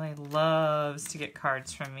 my family loves to get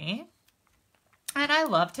cards from me, and I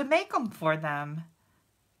love to make them for them.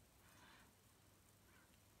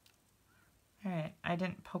 All right, I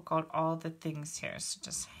didn't poke out all the things here, so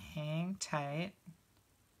just hang tight.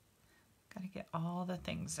 Gotta get all the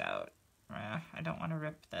things out. I don't want to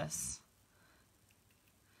rip this.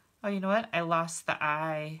 Oh, you know what? I lost the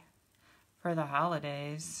eye for the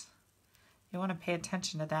holidays. You want to pay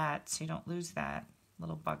attention to that so you don't lose that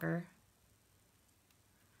little bugger.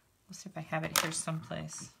 Let's see if I have it here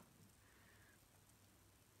someplace.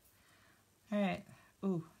 All right.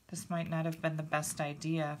 Ooh, this might not have been the best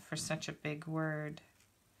idea for such a big word.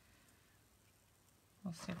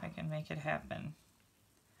 We'll see if I can make it happen.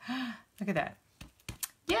 Look at that.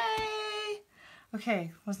 Yay!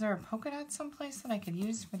 Okay, was there a polka dot someplace that I could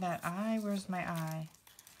use for that eye? Where's my eye?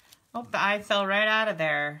 Oh, the eye fell right out of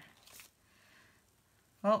there.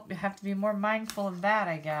 Well, you have to be more mindful of that,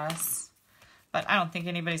 I guess. But I don't think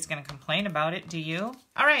anybody's going to complain about it, do you?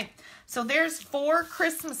 All right, so there's 4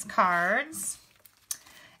 Christmas cards.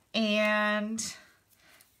 And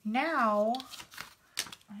now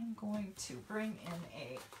I'm going to bring in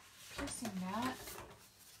a piercing mat.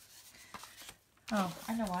 Oh,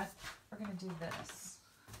 I know what. We're going to do this.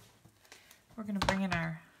 We're going to bring in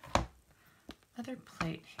our other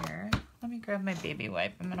plate here. Let me grab my baby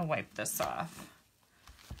wipe. I'm going to wipe this off.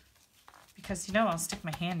 Because you know I'll stick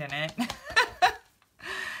my hand in it.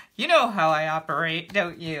 You know how I operate,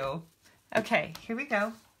 don't you? Okay, here we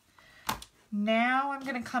go. Now I'm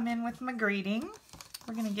going to come in with my greeting.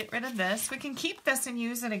 We're going to get rid of this. We can keep this and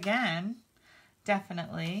use it again.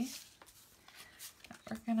 Definitely.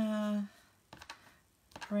 We're going to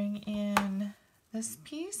bring in this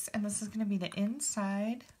piece, and this is going to be the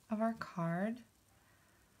inside of our card.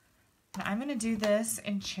 Now I'm going to do this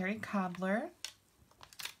in Cherry Cobbler.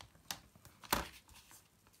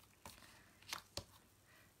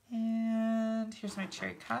 And here's my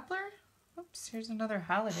Cherry Cobbler. Oops, here's another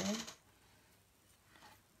holiday.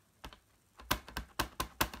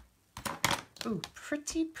 Ooh,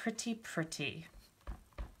 pretty, pretty, pretty.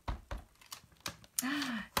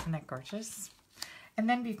 Isn't that gorgeous? And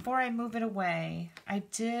then before I move it away, I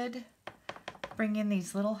did bring in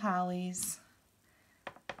these little hollies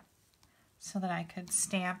so that I could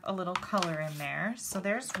stamp a little color in there. So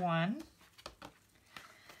there's one.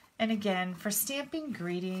 And again, for stamping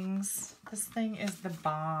greetings, this thing is the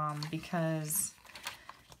bomb because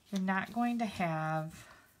you're not going to have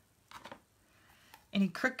any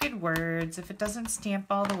crooked words. If it doesn't stamp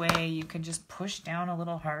all the way, you can just push down a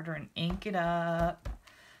little harder and ink it up.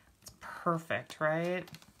 It's perfect, right?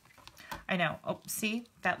 I know. Oh, see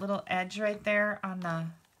that little edge right there on the...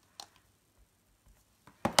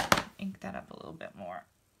 Ink that up a little bit more.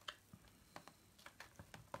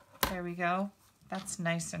 There we go. That's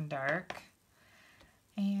nice and dark.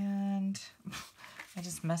 And I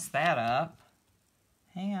just messed that up.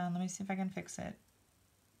 Hang on, let me see if I can fix it.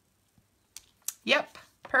 Yep,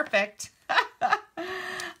 perfect.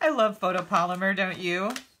 I love photopolymer, don't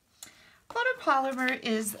you? Photopolymer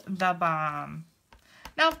is the bomb.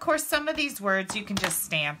 Now, of course, some of these words you can just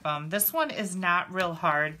stamp them. This one is not real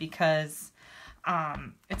hard because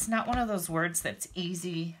it's not one of those words that's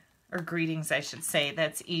easy, or greetings, I should say,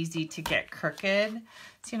 that's easy to get crooked.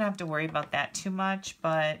 So you don't have to worry about that too much.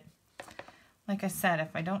 But like I said,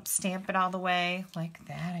 if I don't stamp it all the way like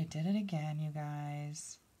that, I did it again, you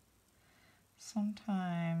guys.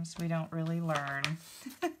 Sometimes we don't really learn.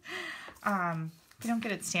 If you don't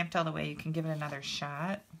get it stamped all the way, you can give it another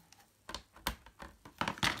shot.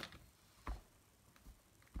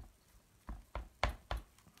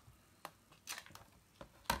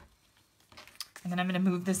 And then I'm going to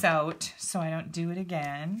move this out so I don't do it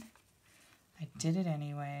again. I did it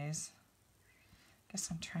anyways. Guess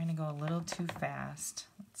I'm trying to go a little too fast.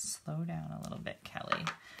 Let's slow down a little bit, Kelly.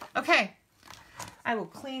 Okay, I will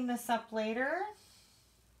clean this up later.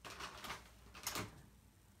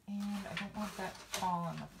 And I don't want that to fall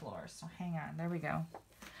on the floor, so hang on. There we go.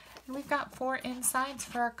 And we've got 4 insides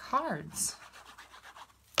for our cards.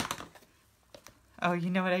 Oh, you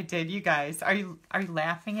know what I did, you guys? Are you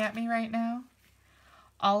laughing at me right now?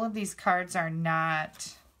 All of these cards are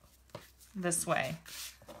not this way.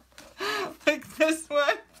 Like this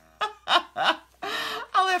one.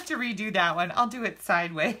 I'll have to redo that one. I'll do it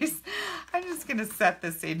sideways. I'm just going to set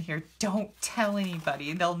this in here. Don't tell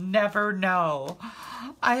anybody. They'll never know.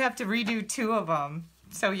 I have to redo 2 of them.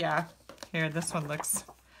 So yeah, here, this one looks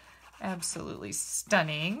absolutely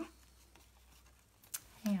stunning.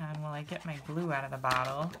 Hang on while I get my glue out of the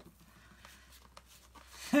bottle.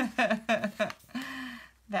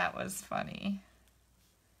 That was funny.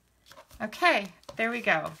 Okay, there we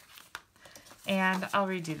go. And I'll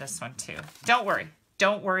redo this one too. Don't worry.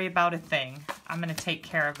 Don't worry about a thing. I'm going to take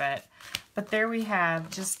care of it. But there we have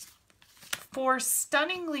just 4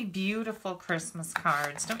 stunningly beautiful Christmas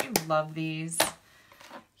cards. Don't you love these?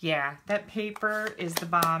 Yeah, that paper is the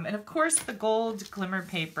bomb. And of course the gold glimmer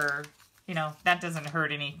paper, you know, that doesn't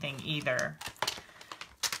hurt anything either.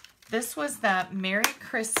 This was the Merry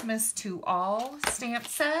Christmas to All stamp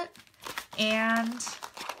set and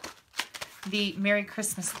the Merry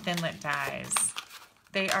Christmas Thinlit dies.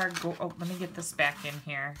 They are, oh, let me get this back in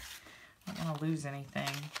here. I don't want to lose anything.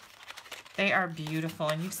 They are beautiful,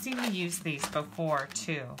 and you've seen me use these before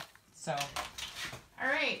too. So, all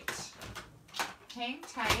right, hang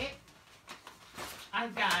tight.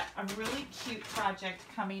 I've got a really cute project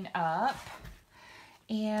coming up,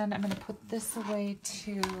 and I'm going to put this away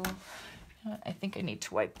too. I think I need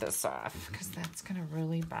to wipe this off because that's going to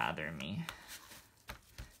really bother me.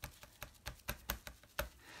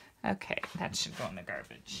 Okay, that should go in the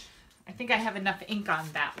garbage. I think I have enough ink on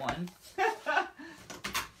that one.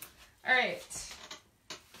 All right,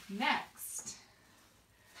 next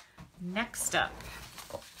up.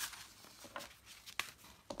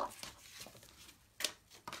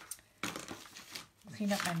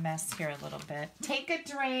 Clean up my mess here a little bit. Take a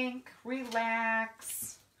drink,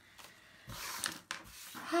 relax.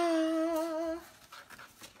 Here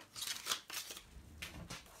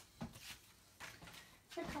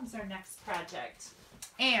comes our next project.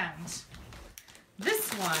 And this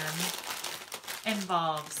one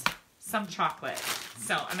involves some chocolate.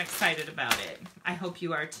 So I'm excited about it. I hope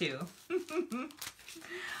you are too.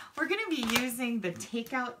 We're going to be using the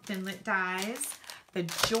Takeout Thinlit dies, the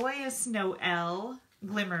Joyous Noel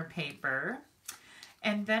glimmer paper,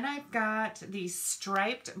 and then I've got the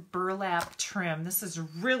striped burlap trim. This is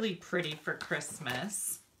really pretty for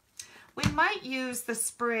Christmas. We might use the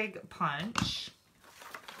sprig punch.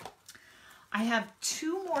 I have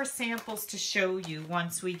 2 more samples to show you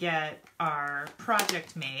once we get our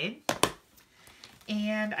project made.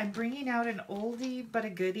 And I'm bringing out an oldie but a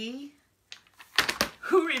goodie.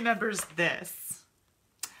 Who remembers this?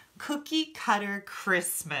 Cookie Cutter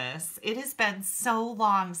Christmas. It has been so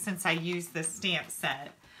long since I used this stamp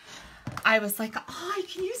set. I was like, oh, I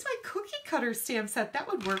can use my cookie cutter stamp set.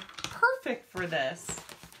 That would work perfect for this.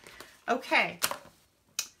 Okay.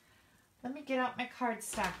 Let me get out my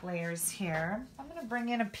cardstock layers here. I'm going to bring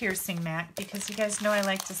in a piercing mat because you guys know I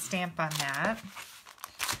like to stamp on that.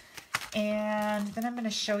 And then I'm going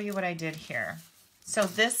to show you what I did here. So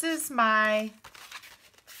this is my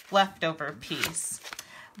leftover piece.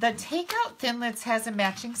 The Takeout Thinlits has a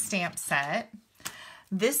matching stamp set.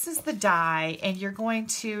 This is the die, and you're going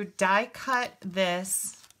to die cut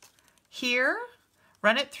this here,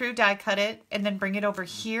 run it through, die cut it, and then bring it over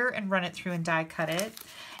here and run it through and die cut it.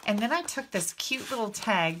 And then I took this cute little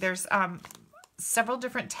tag. There's several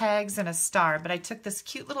different tags and a star, but I took this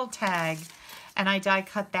cute little tag and I die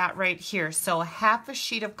cut that right here. So half a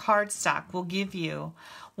sheet of cardstock will give you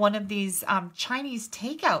one of these Chinese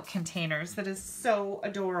takeout containers that is so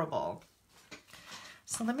adorable.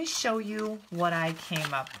 So let me show you what I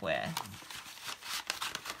came up with.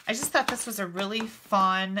 I just thought this was a really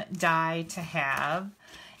fun die to have.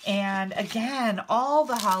 And again, all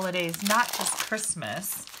the holidays, not just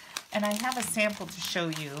Christmas. And I have a sample to show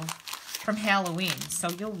you from Halloween, so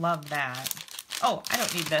you'll love that. Oh, I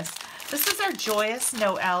don't need this. This is our Joyous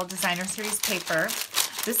Noel Designer Series paper.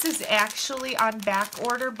 This is actually on back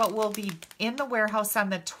order, but will be in the warehouse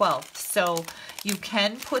on the 12th. So you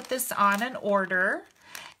can put this on an order,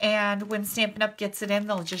 and when Stampin' Up! Gets it in,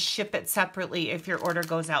 they'll just ship it separately if your order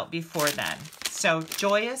goes out before then. So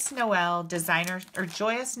Joyous Noel Designer, or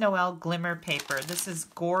Joyous Noel Glimmer paper. This is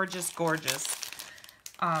gorgeous, gorgeous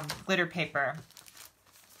glitter paper.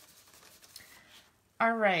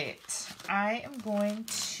 All right, I am going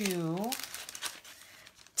to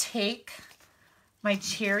take my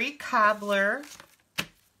Cherry Cobbler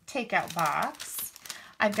takeout box.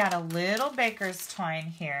 I've got a little baker's twine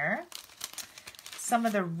here, some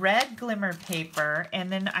of the red glimmer paper,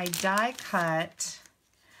 and then I die cut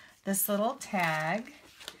this little tag,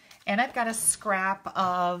 and I've got a scrap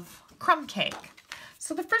of crumb cake.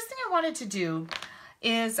 So the first thing I wanted to do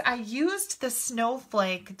is I used the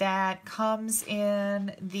snowflake that comes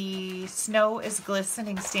in the Snow is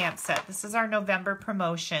Glistening stamp set. This is our November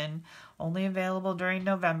promotion, only available during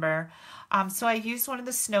November. So I used one of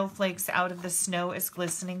the snowflakes out of the Snow is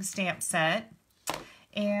Glistening stamp set.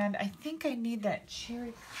 And I think I need that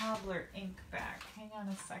cherry cobbler ink back. Hang on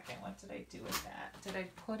a second. What did I do with that? Did I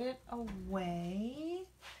put it away?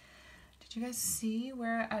 Did you guys see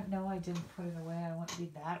where? No, I didn't put it away. I don't want to be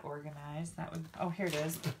that organized. That would, oh, here it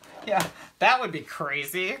is. Yeah, that would be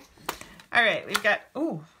crazy. All right, we've got,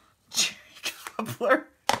 ooh, cherry cobbler.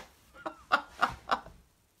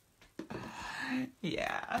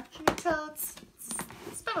 Yeah, can you tell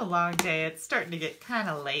it's been a long day. It's starting to get kind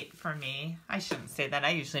of late for me. I shouldn't say that.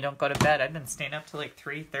 I usually don't go to bed. I've been staying up till like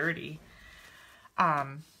 3:30.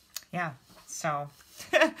 Yeah, so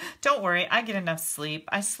don't worry. I get enough sleep.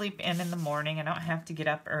 I sleep in the morning. I don't have to get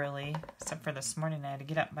up early, except for this morning. I had to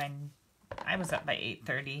get up I was up by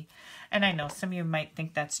 8:30. And I know some of you might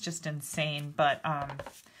think that's just insane, but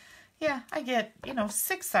yeah, I get,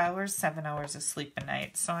 6 hours, 7 hours of sleep a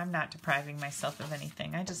night, so I'm not depriving myself of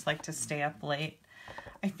anything. I just like to stay up late.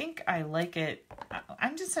 I think I like it.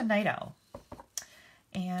 I'm just a night owl,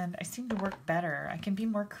 and I seem to work better. I can be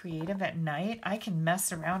more creative at night. I can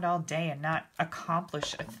mess around all day and not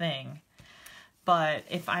accomplish a thing. But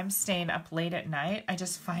if I'm staying up late at night, I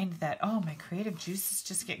just find that, oh, my creative juices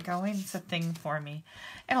just get going. It's a thing for me.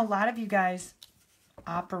 And a lot of you guys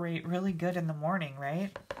operate really good in the morning,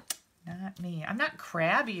 right? Not me. I'm not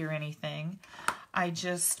crabby or anything. I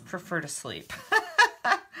just prefer to sleep.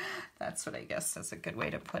 That's what I guess is a good way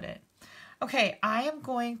to put it. Okay, I am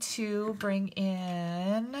going to bring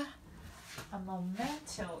in a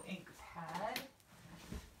Memento ink pad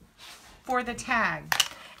for the tag.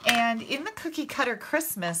 And in the Cookie Cutter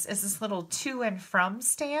Christmas is this little to and from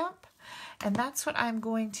stamp. And that's what I'm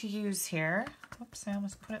going to use here. Oops, I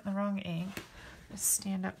almost put it in the wrong ink. Just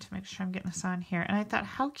stand up to make sure I'm getting this on here. And I thought,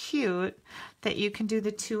 how cute that you can do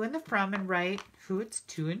the to and the from and write who it's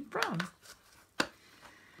to and from.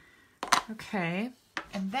 Okay,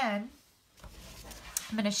 and then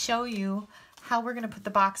I'm going to show you how we're going to put the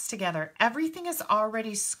box together. Everything is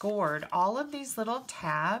already scored. All of these little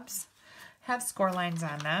tabs have score lines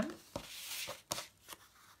on them.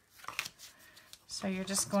 So you're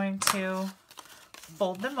just going to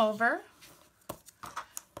fold them over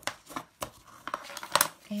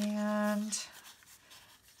and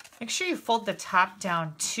make sure you fold the top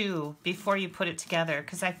down too before you put it together,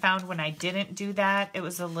 because I found when I didn't do that, it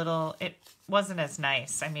wasn't as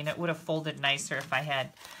nice. I mean, it would have folded nicer if I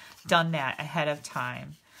had done that ahead of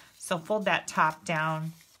time. So fold that top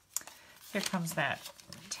down. Here comes that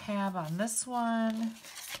tab on this one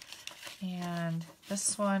and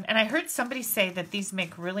this one. And I heard somebody say that these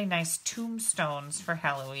make really nice tombstones for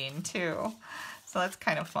Halloween too. So that's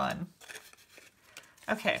kind of fun.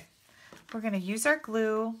 Okay, we're going to use our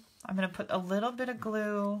glue. I'm going to put a little bit of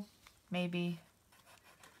glue, maybe.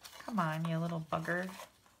 Come on, you little bugger.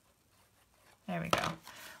 There we go. A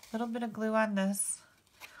little bit of glue on this.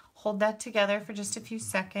 Hold that together for just a few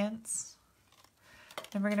seconds.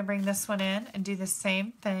 Then we're going to bring this one in and do the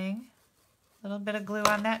same thing. A little bit of glue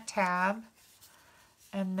on that tab.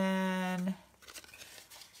 And then,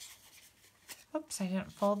 oops, I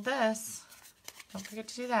didn't fold this. Don't forget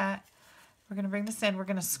to do that. We're going to bring this in. We're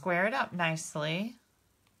going to square it up nicely.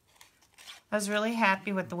 I was really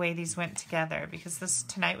happy with the way these went together because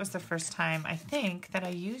tonight was the first time, I think, that I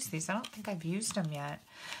used these. I don't think I've used them yet.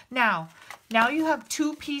 Now you have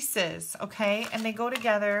two pieces, okay? And they go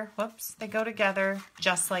together, whoops, they go together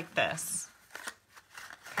just like this.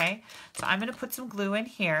 Okay? So I'm going to put some glue in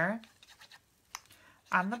here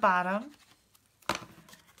on the bottom.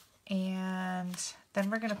 And then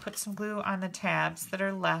we're going to put some glue on the tabs that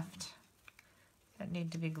are left that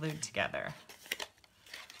need to be glued together.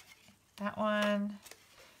 That one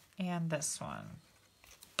and this one.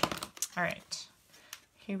 All right,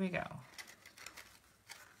 here we go.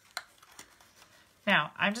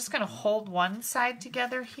 Now, I'm just going to hold one side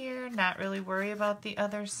together here, not really worry about the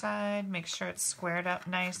other side. Make sure it's squared up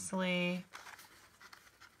nicely.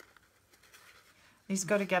 These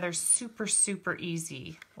go together super, super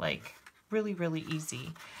easy, like really, really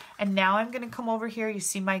easy. And now I'm going to come over here. You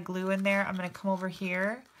see my glue in there? I'm going to come over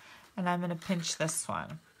here and I'm going to pinch this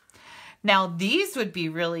one. Now these would be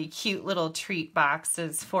really cute little treat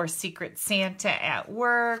boxes for Secret Santa at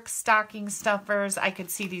work, stocking stuffers. I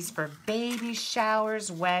could see these for baby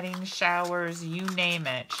showers, wedding showers, you name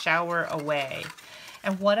it, shower away.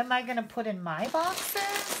 And what am I going to put in my boxes?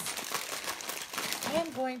 I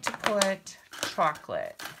am going to put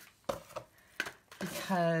chocolate,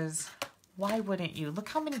 because why wouldn't you? Look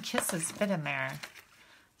how many kisses fit in there.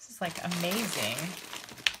 This is like amazing.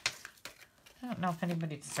 I don't know if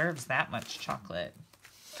anybody serves that much chocolate.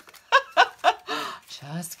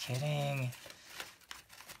 Just kidding.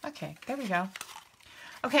 Okay, there we go.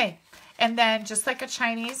 Okay, and then just like a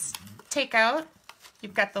Chinese takeout,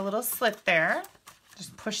 you've got the little slit there.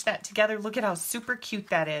 Just push that together. Look at how super cute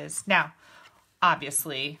that is. Now,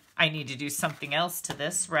 obviously, I need to do something else to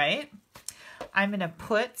this, right? I'm going to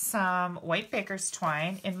put some white baker's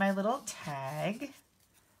twine in my little tag.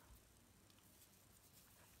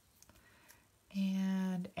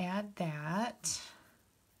 And add that.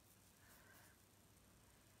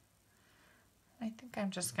 I think I'm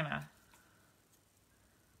just going to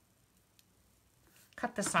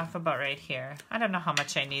cut this off about right here. I don't know how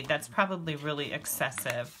much I need. That's probably really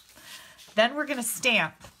excessive. Then we're going to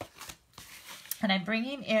stamp. And I'm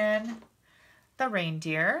bringing in the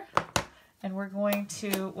reindeer. And we're going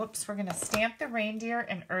to, we're going to stamp the reindeer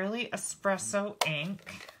in early espresso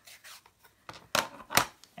ink.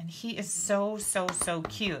 And he is so, so, so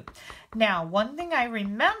cute. Now, one thing I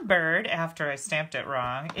remembered after I stamped it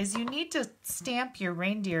wrong is you need to stamp your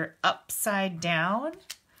reindeer upside down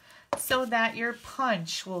so that your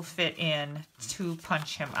punch will fit in to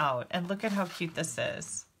punch him out. And look at how cute this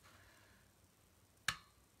is.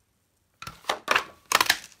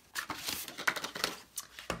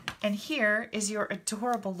 And here is your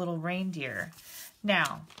adorable little reindeer.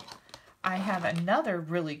 Now, I have another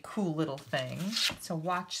really cool little thing, so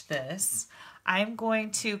watch this. I'm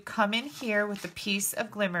going to come in here with a piece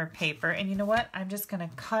of glimmer paper, and you know what? I'm just going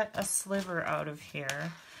to cut a sliver out of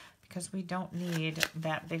here because we don't need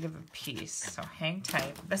that big of a piece, so hang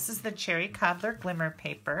tight. This is the Cherry Cobbler glimmer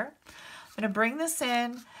paper. I'm going to bring this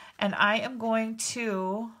in, and I am going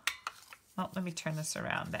to, well, let me turn this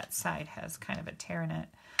around. That side has kind of a tear in it.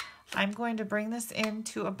 I'm going to bring this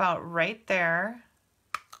into about right there.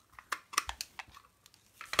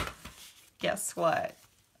 Guess what?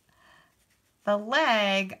 The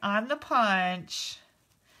leg on the punch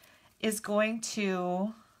is going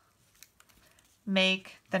to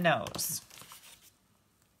make the nose.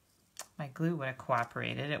 My glue would have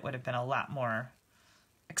cooperated. It would have been a lot more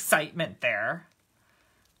excitement there.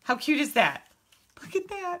 How cute is that? Look at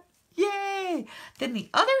that. Yay! Then the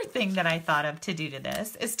other thing that I thought of to do to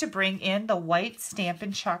this is to bring in the white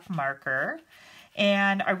Stampin' Chalk marker.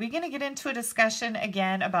 And are we going to get into a discussion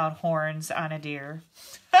again about horns on a deer?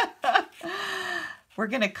 We're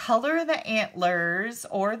going to color the antlers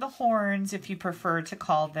or the horns if you prefer to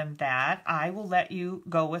call them that. I will let you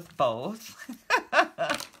go with both.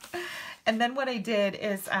 And then what I did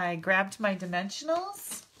is I grabbed my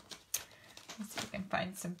dimensionals. Let's see if I can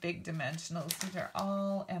find some big dimensionals. These are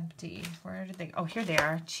all empty. Where did they go? Oh, here they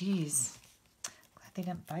are. Jeez. Glad they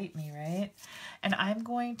didn't bite me, right? And I'm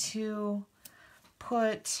going to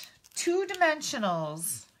put 2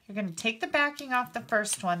 dimensionals. You're going to take the backing off the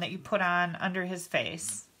first one that you put on under his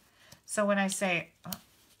face. So when I say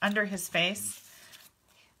under his face,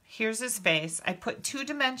 here's his face. I put 2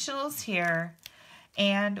 dimensionals here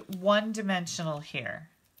and 1 dimensional here.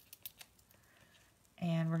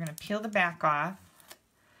 And we're going to peel the back off.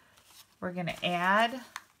 We're going to add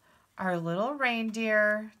our little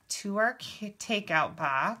reindeer to our takeout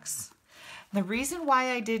box. The reason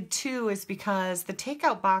why I did 2 is because the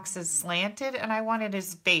takeout box is slanted and I wanted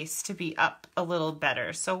his base to be up a little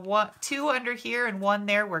better. So 2 under here and 1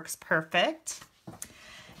 there works perfect.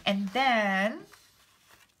 And then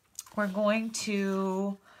we're going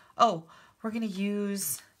to, we're going to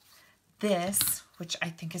use this, which I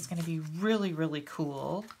think is going to be really, really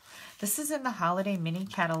cool. This is in the Holiday Mini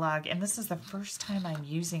Catalog, and this is the first time I'm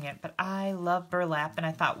using it, but I love burlap, and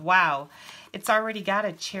I thought, wow, it's already got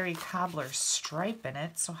a Cherry Cobbler stripe in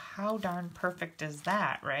it, so how darn perfect is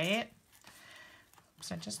that, right?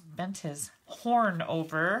 So I just bent his horn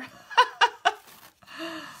over.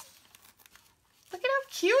 Look at how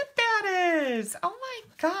cute that is. Oh my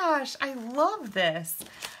gosh, I love this.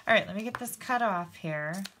 All right, let me get this cut off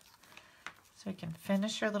here so we can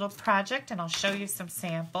finish our little project, and I'll show you some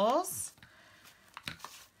samples.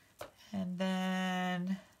 And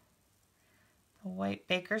then the white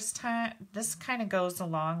baker's time. This kind of goes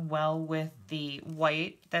along well with the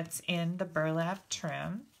white that's in the burlap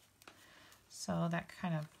trim. So that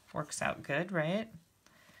kind of works out good, right?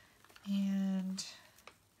 And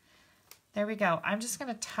There we go. I'm just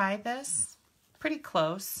going to tie this pretty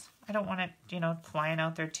close. I don't want it, you know, flying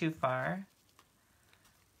out there too far.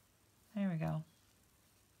 There we go.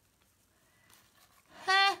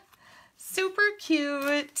 Super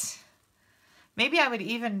cute. Maybe I would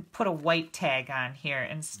even put a white tag on here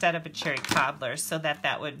instead of a cherry cobbler so that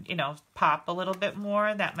that would, you know, pop a little bit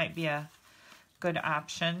more. That might be a good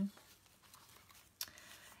option.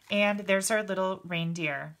 And there's our little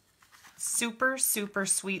reindeer. Super, super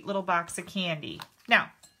sweet little box of candy.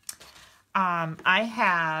 Now, I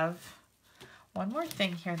have one more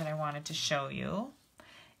thing here that I wanted to show you.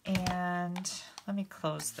 And let me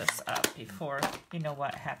close this up before you know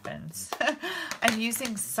what happens. I'm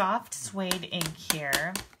using soft suede ink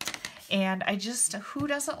here. And I just, who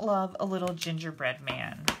doesn't love a little gingerbread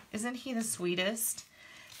man? Isn't he the sweetest?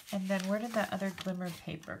 And then where did that other glimmer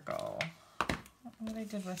paper go? I don't know what I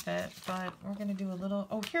did with it, but we're going to do a little,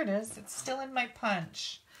 oh, here it is. It's still in my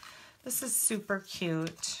punch. This is super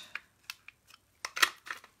cute.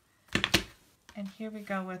 And here we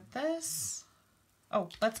go with this. Oh,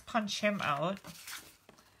 let's punch him out.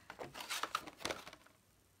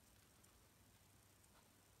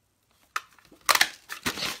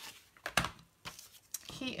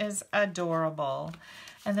 He is adorable.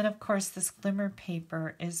 And then, of course, this glimmer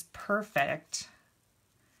paper is perfect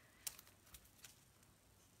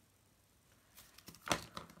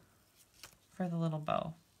for the little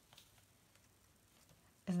bow.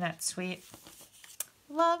 Isn't that sweet?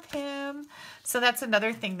 Love him. So that's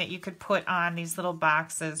another thing that you could put on these little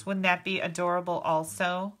boxes. Wouldn't that be adorable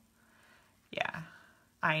also? Yeah,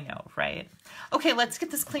 I know, right? Okay, let's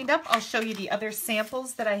get this cleaned up. I'll show you the other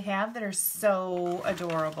samples that I have that are so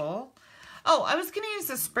adorable. Oh, I was going to use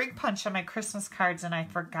a sprig punch on my Christmas cards and I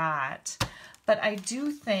forgot. But I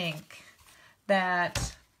do think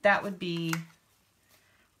that that would be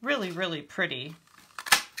really, really pretty.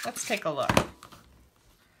 Let's take a look.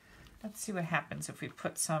 Let's see what happens if we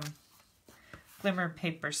put some glimmer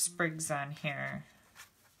paper sprigs on here.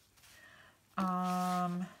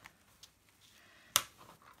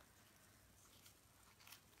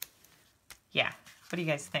 Yeah, what do you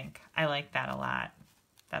guys think? I like that a lot.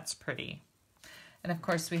 That's pretty. And of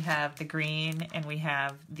course we have the green and we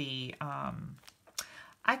have the,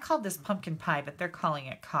 I called this pumpkin pie, but they're calling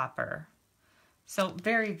it copper. So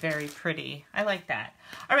very, very pretty. I like that.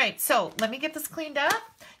 All right, so let me get this cleaned up.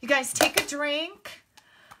 You guys take a drink.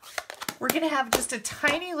 We're going to have just a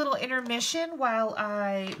tiny little intermission while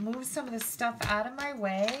I move some of this stuff out of my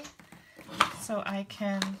way so I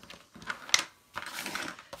can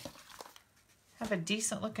have a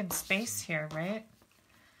decent looking space here, right?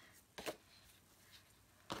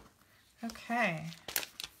 Okay.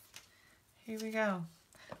 Here we go.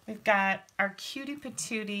 We've got our Cutie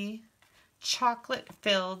Patootie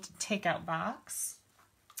chocolate-filled takeout box.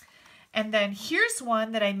 And then here's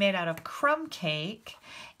one that I made out of crumb cake,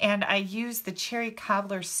 and I used the cherry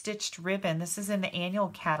cobbler stitched ribbon. This is in the annual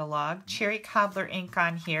catalog. Cherry cobbler ink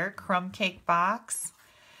on here, crumb cake box.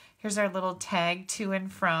 Here's our little tag to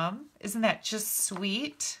and from. Isn't that just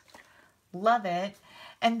sweet? Love it.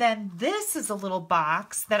 And then this is a little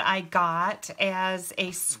box that I got as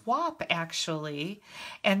a swap, actually.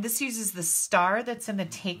 And this uses the star that's in the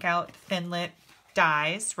takeout Thinlit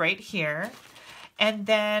dies right here. And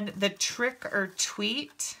then the Trick or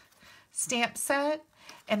Tweet stamp set.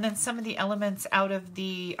 And then some of the elements out of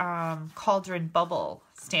the Cauldron Bubble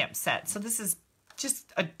stamp set. So this is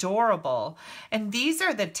just adorable. And these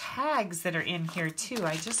are the tags that are in here too.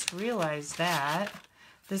 I just realized that.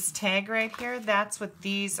 This tag right here, that's what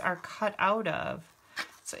these are cut out of.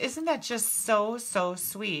 So isn't that just so, so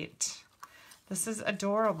sweet? This is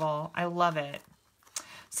adorable. I love it.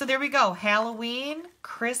 So there we go. Halloween,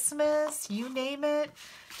 Christmas, you name it.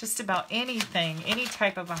 Just about anything, any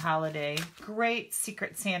type of a holiday. Great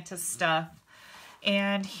Secret Santa stuff.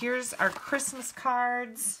 And here's our Christmas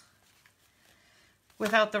cards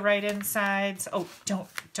without the right insides. Oh,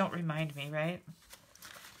 don't remind me, right?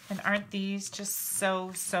 And aren't these just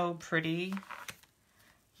so, so pretty?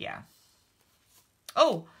 Yeah.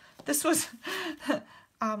 Oh, this was,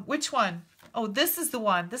 which one? Oh, this is the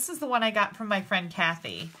one. This is the one I got from my friend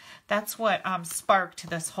Kathy. That's what sparked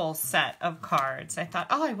this whole set of cards. I thought,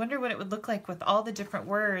 oh, I wonder what it would look like with all the different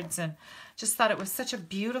words, and just thought it was such a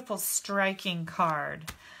beautiful, striking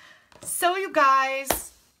card. So you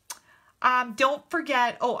guys, don't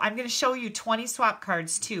forget, oh, I'm going to show you 20 swap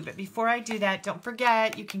cards too, but before I do that, don't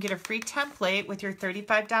forget you can get a free template with your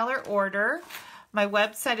 $35 order. My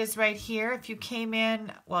website is right here. If you came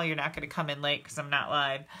in, well, you're not going to come in late because I'm not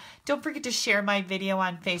live. Don't forget to share my video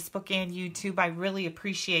on Facebook and YouTube. I really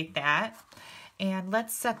appreciate that. And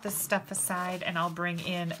let's set this stuff aside and I'll bring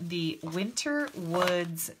in the Winter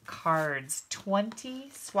Woods cards. 20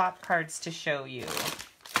 swap cards to show you.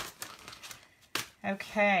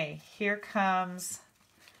 Okay, here comes,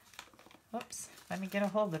 whoops, let me get a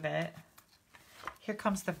hold of it. Here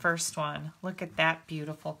comes the first one. Look at that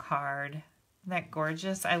beautiful card. Isn't that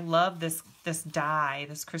gorgeous? I love this die,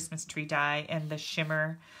 this Christmas tree die, and the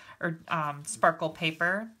shimmer or sparkle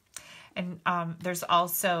paper. And there's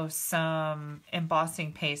also some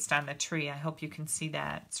embossing paste on the tree. I hope you can see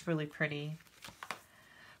that. It's really pretty.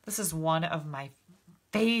 This is one of my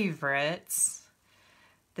favorites.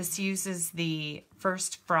 This uses the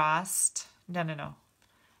First Frost. No.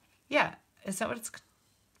 Yeah, is that what it's called?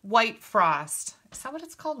 White Frost. Is that what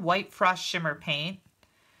it's called? White Frost shimmer paint.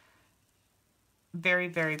 Very,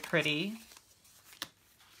 very pretty.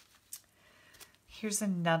 Here's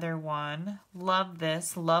another one. Love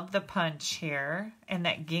this. Love the punch here. And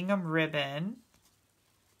that gingham ribbon.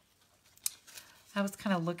 I was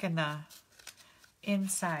kind of looking the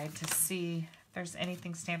inside to see if there's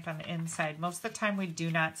anything stamped on the inside. Most of the time we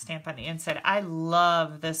do not stamp on the inside. I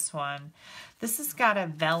love this one. This has got a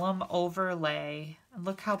vellum overlay.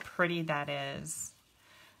 Look how pretty that is.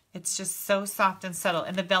 It's just so soft and subtle.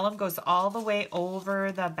 And the vellum goes all the way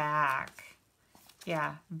over the back.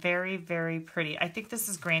 Yeah, very, very pretty. I think this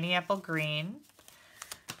is Granny Apple Green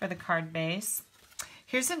for the card base.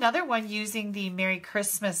 Here's another one using the Merry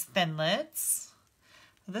Christmas Thinlits.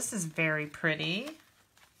 This is very pretty.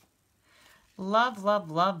 Love,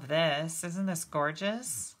 love, love this. Isn't this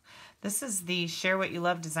gorgeous? This is the Share What You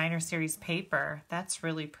Love Designer Series paper. That's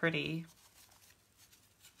really pretty.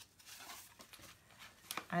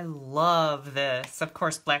 I love this. Of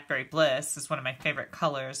course, Blackberry Bliss is one of my favorite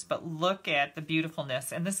colors, but look at the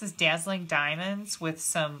beautifulness. And this is Dazzling Diamonds with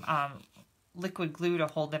some liquid glue to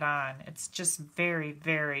hold it on. It's just very,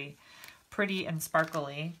 very pretty and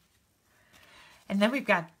sparkly. And then we've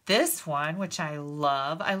got this one, which I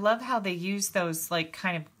love. I love how they use those, like,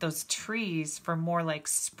 kind of those trees for more like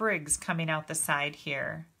sprigs coming out the side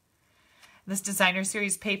here. This Designer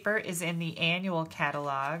Series paper is in the annual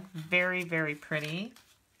catalog. Very, very pretty.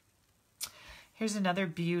 Here's another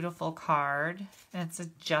beautiful card, and it's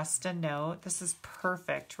just a note. This is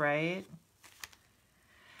perfect, right?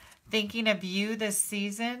 Thinking of you this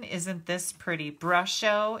season. Isn't this pretty?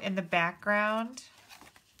 Brusho in the background.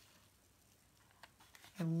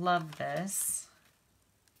 I love this.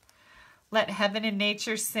 Let Heaven and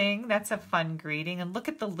Nature Sing. That's a fun greeting. And look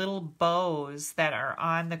at the little bows that are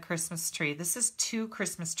on the Christmas tree. This is 2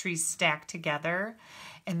 Christmas trees stacked together.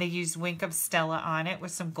 And they used Wink of Stella on it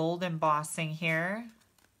with some gold embossing here.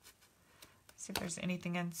 Let's see if there's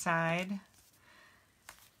anything inside.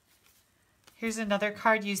 Here's another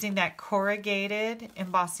card using that corrugated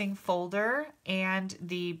embossing folder and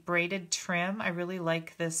the braided trim. I really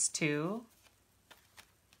like this too.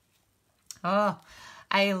 Oh,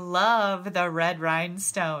 I love the red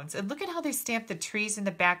rhinestones. And look at how they stamp the trees in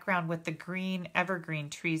the background with the green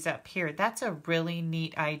evergreen trees up here. That's a really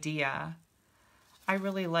neat idea. I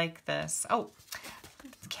really like this. Oh,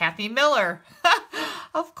 Kathy Miller.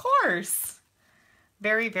 Of course.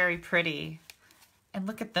 Very, very pretty. And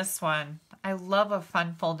look at this one. I love a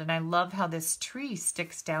fun fold, and I love how this tree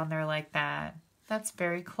sticks down there like that. That's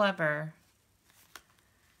very clever.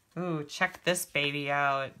 Ooh, check this baby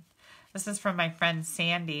out. This is from my friend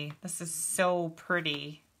Sandy. This is so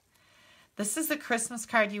pretty. This is the Christmas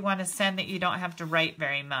card you want to send that you don't have to write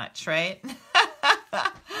very much, right?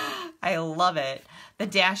 I love it. The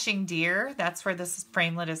Dashing Deer, that's where this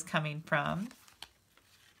framelit is coming from.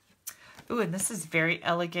 Ooh, and this is very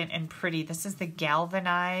elegant and pretty. This is the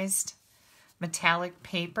galvanized metallic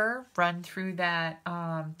paper run through that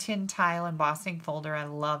tin tile embossing folder. I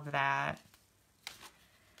love that.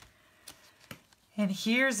 And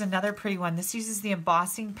here's another pretty one. This uses the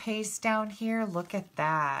embossing paste down here. Look at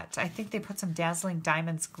that. I think they put some Dazzling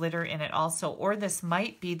Diamonds glitter in it also, or this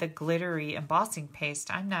might be the glittery embossing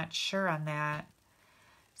paste. I'm not sure on that.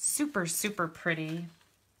 Super, super pretty.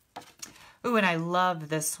 Ooh, and I love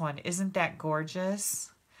this one. Isn't that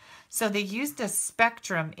gorgeous? So they used a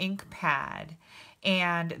Spectrum ink pad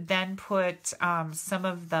and then put some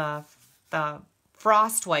of the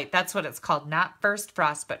Frost White, that's what it's called, not First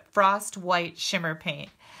Frost, but Frost White shimmer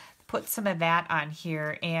paint. Put some of that on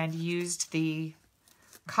here and used the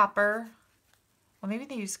copper, well maybe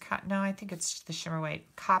they used, no, I think it's the shimmer white,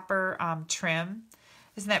 copper trim.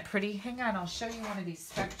 Isn't that pretty? Hang on, I'll show you one of these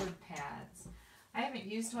Spectrum pads. I haven't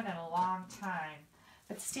used one in a long time,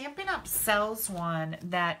 but Stampin' Up! Sells one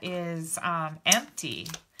that is empty.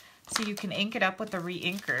 So you can ink it up with the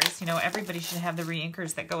re-inkers. You know, everybody should have the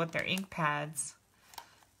re-inkers that go with their ink pads.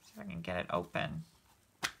 See if I can get it open.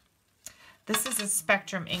 This is a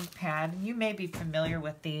Spectrum ink pad. You may be familiar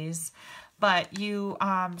with these, but you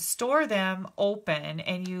store them open,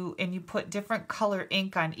 and you put different color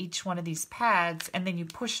ink on each one of these pads, and then you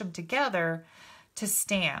push them together to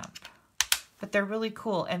stamp. But they're really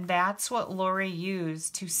cool, and that's what Lori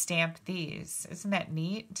used to stamp these. Isn't that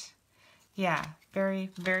neat? Yeah, very,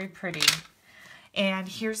 very pretty. And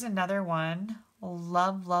here's another one.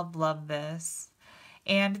 Love, love, love this.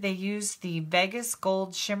 And they used the Vegas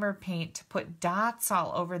Gold Shimmer Paint to put dots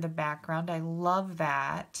all over the background. I love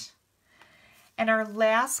that. And our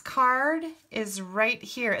last card is right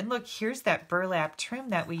here. And look, here's that burlap trim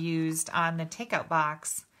that we used on the takeout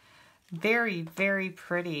box. Very, very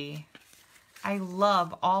pretty. I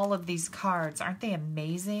love all of these cards. Aren't they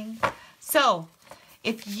amazing? So,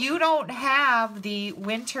 if you don't have the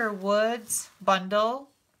Winter Woods bundle,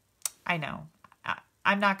 I know.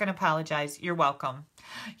 I'm not going to apologize. You're welcome.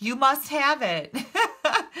 You must have it.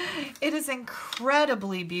 It is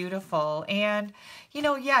incredibly beautiful. And, you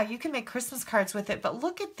know, yeah, you can make Christmas cards with it, but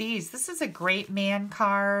look at these. This is a great man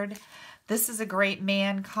card. This is a great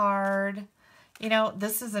man card. You know,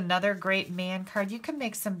 this is another great man card. You can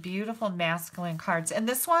make some beautiful masculine cards. And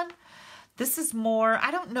this one, this is more, I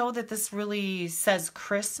don't know that this really says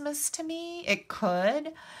Christmas to me. It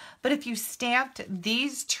could. But if you stamped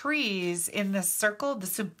these trees in this circle,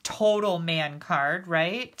 this is a total man card,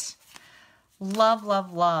 right? Love,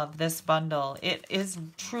 love, love this bundle. It is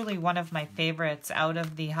truly one of my favorites out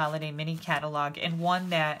of the holiday mini catalog, and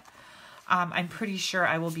one that I'm pretty sure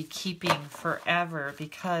I will be keeping forever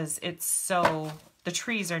because it's so, the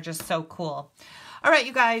trees are just so cool. All right,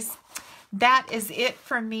 you guys. That is it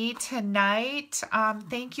for me tonight.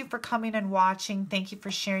 Thank you for coming and watching. Thank you for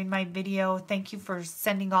sharing my video. Thank you for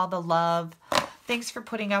sending all the love. Thanks for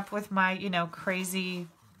putting up with my, you know, crazy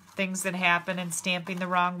things that happen and stamping the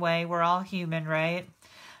wrong way. We're all human, right?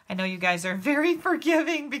 I know you guys are very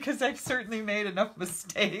forgiving because I've certainly made enough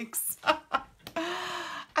mistakes.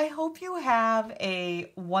 I hope you have a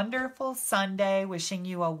wonderful Sunday. Wishing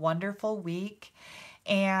you a wonderful week.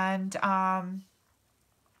 And,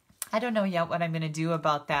 I don't know yet what I'm going to do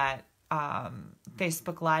about that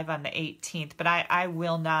Facebook Live on the 18th, but I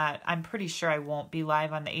will not, I'm pretty sure I won't be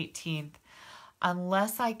live on the 18th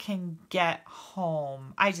unless I can get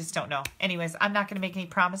home. I just don't know. Anyways, I'm not going to make any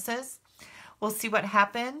promises. We'll see what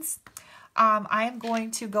happens. I am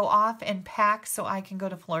going to go off and pack so I can go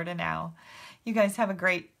to Florida now. You guys have a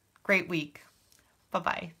great, great week.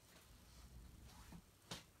 Bye-bye.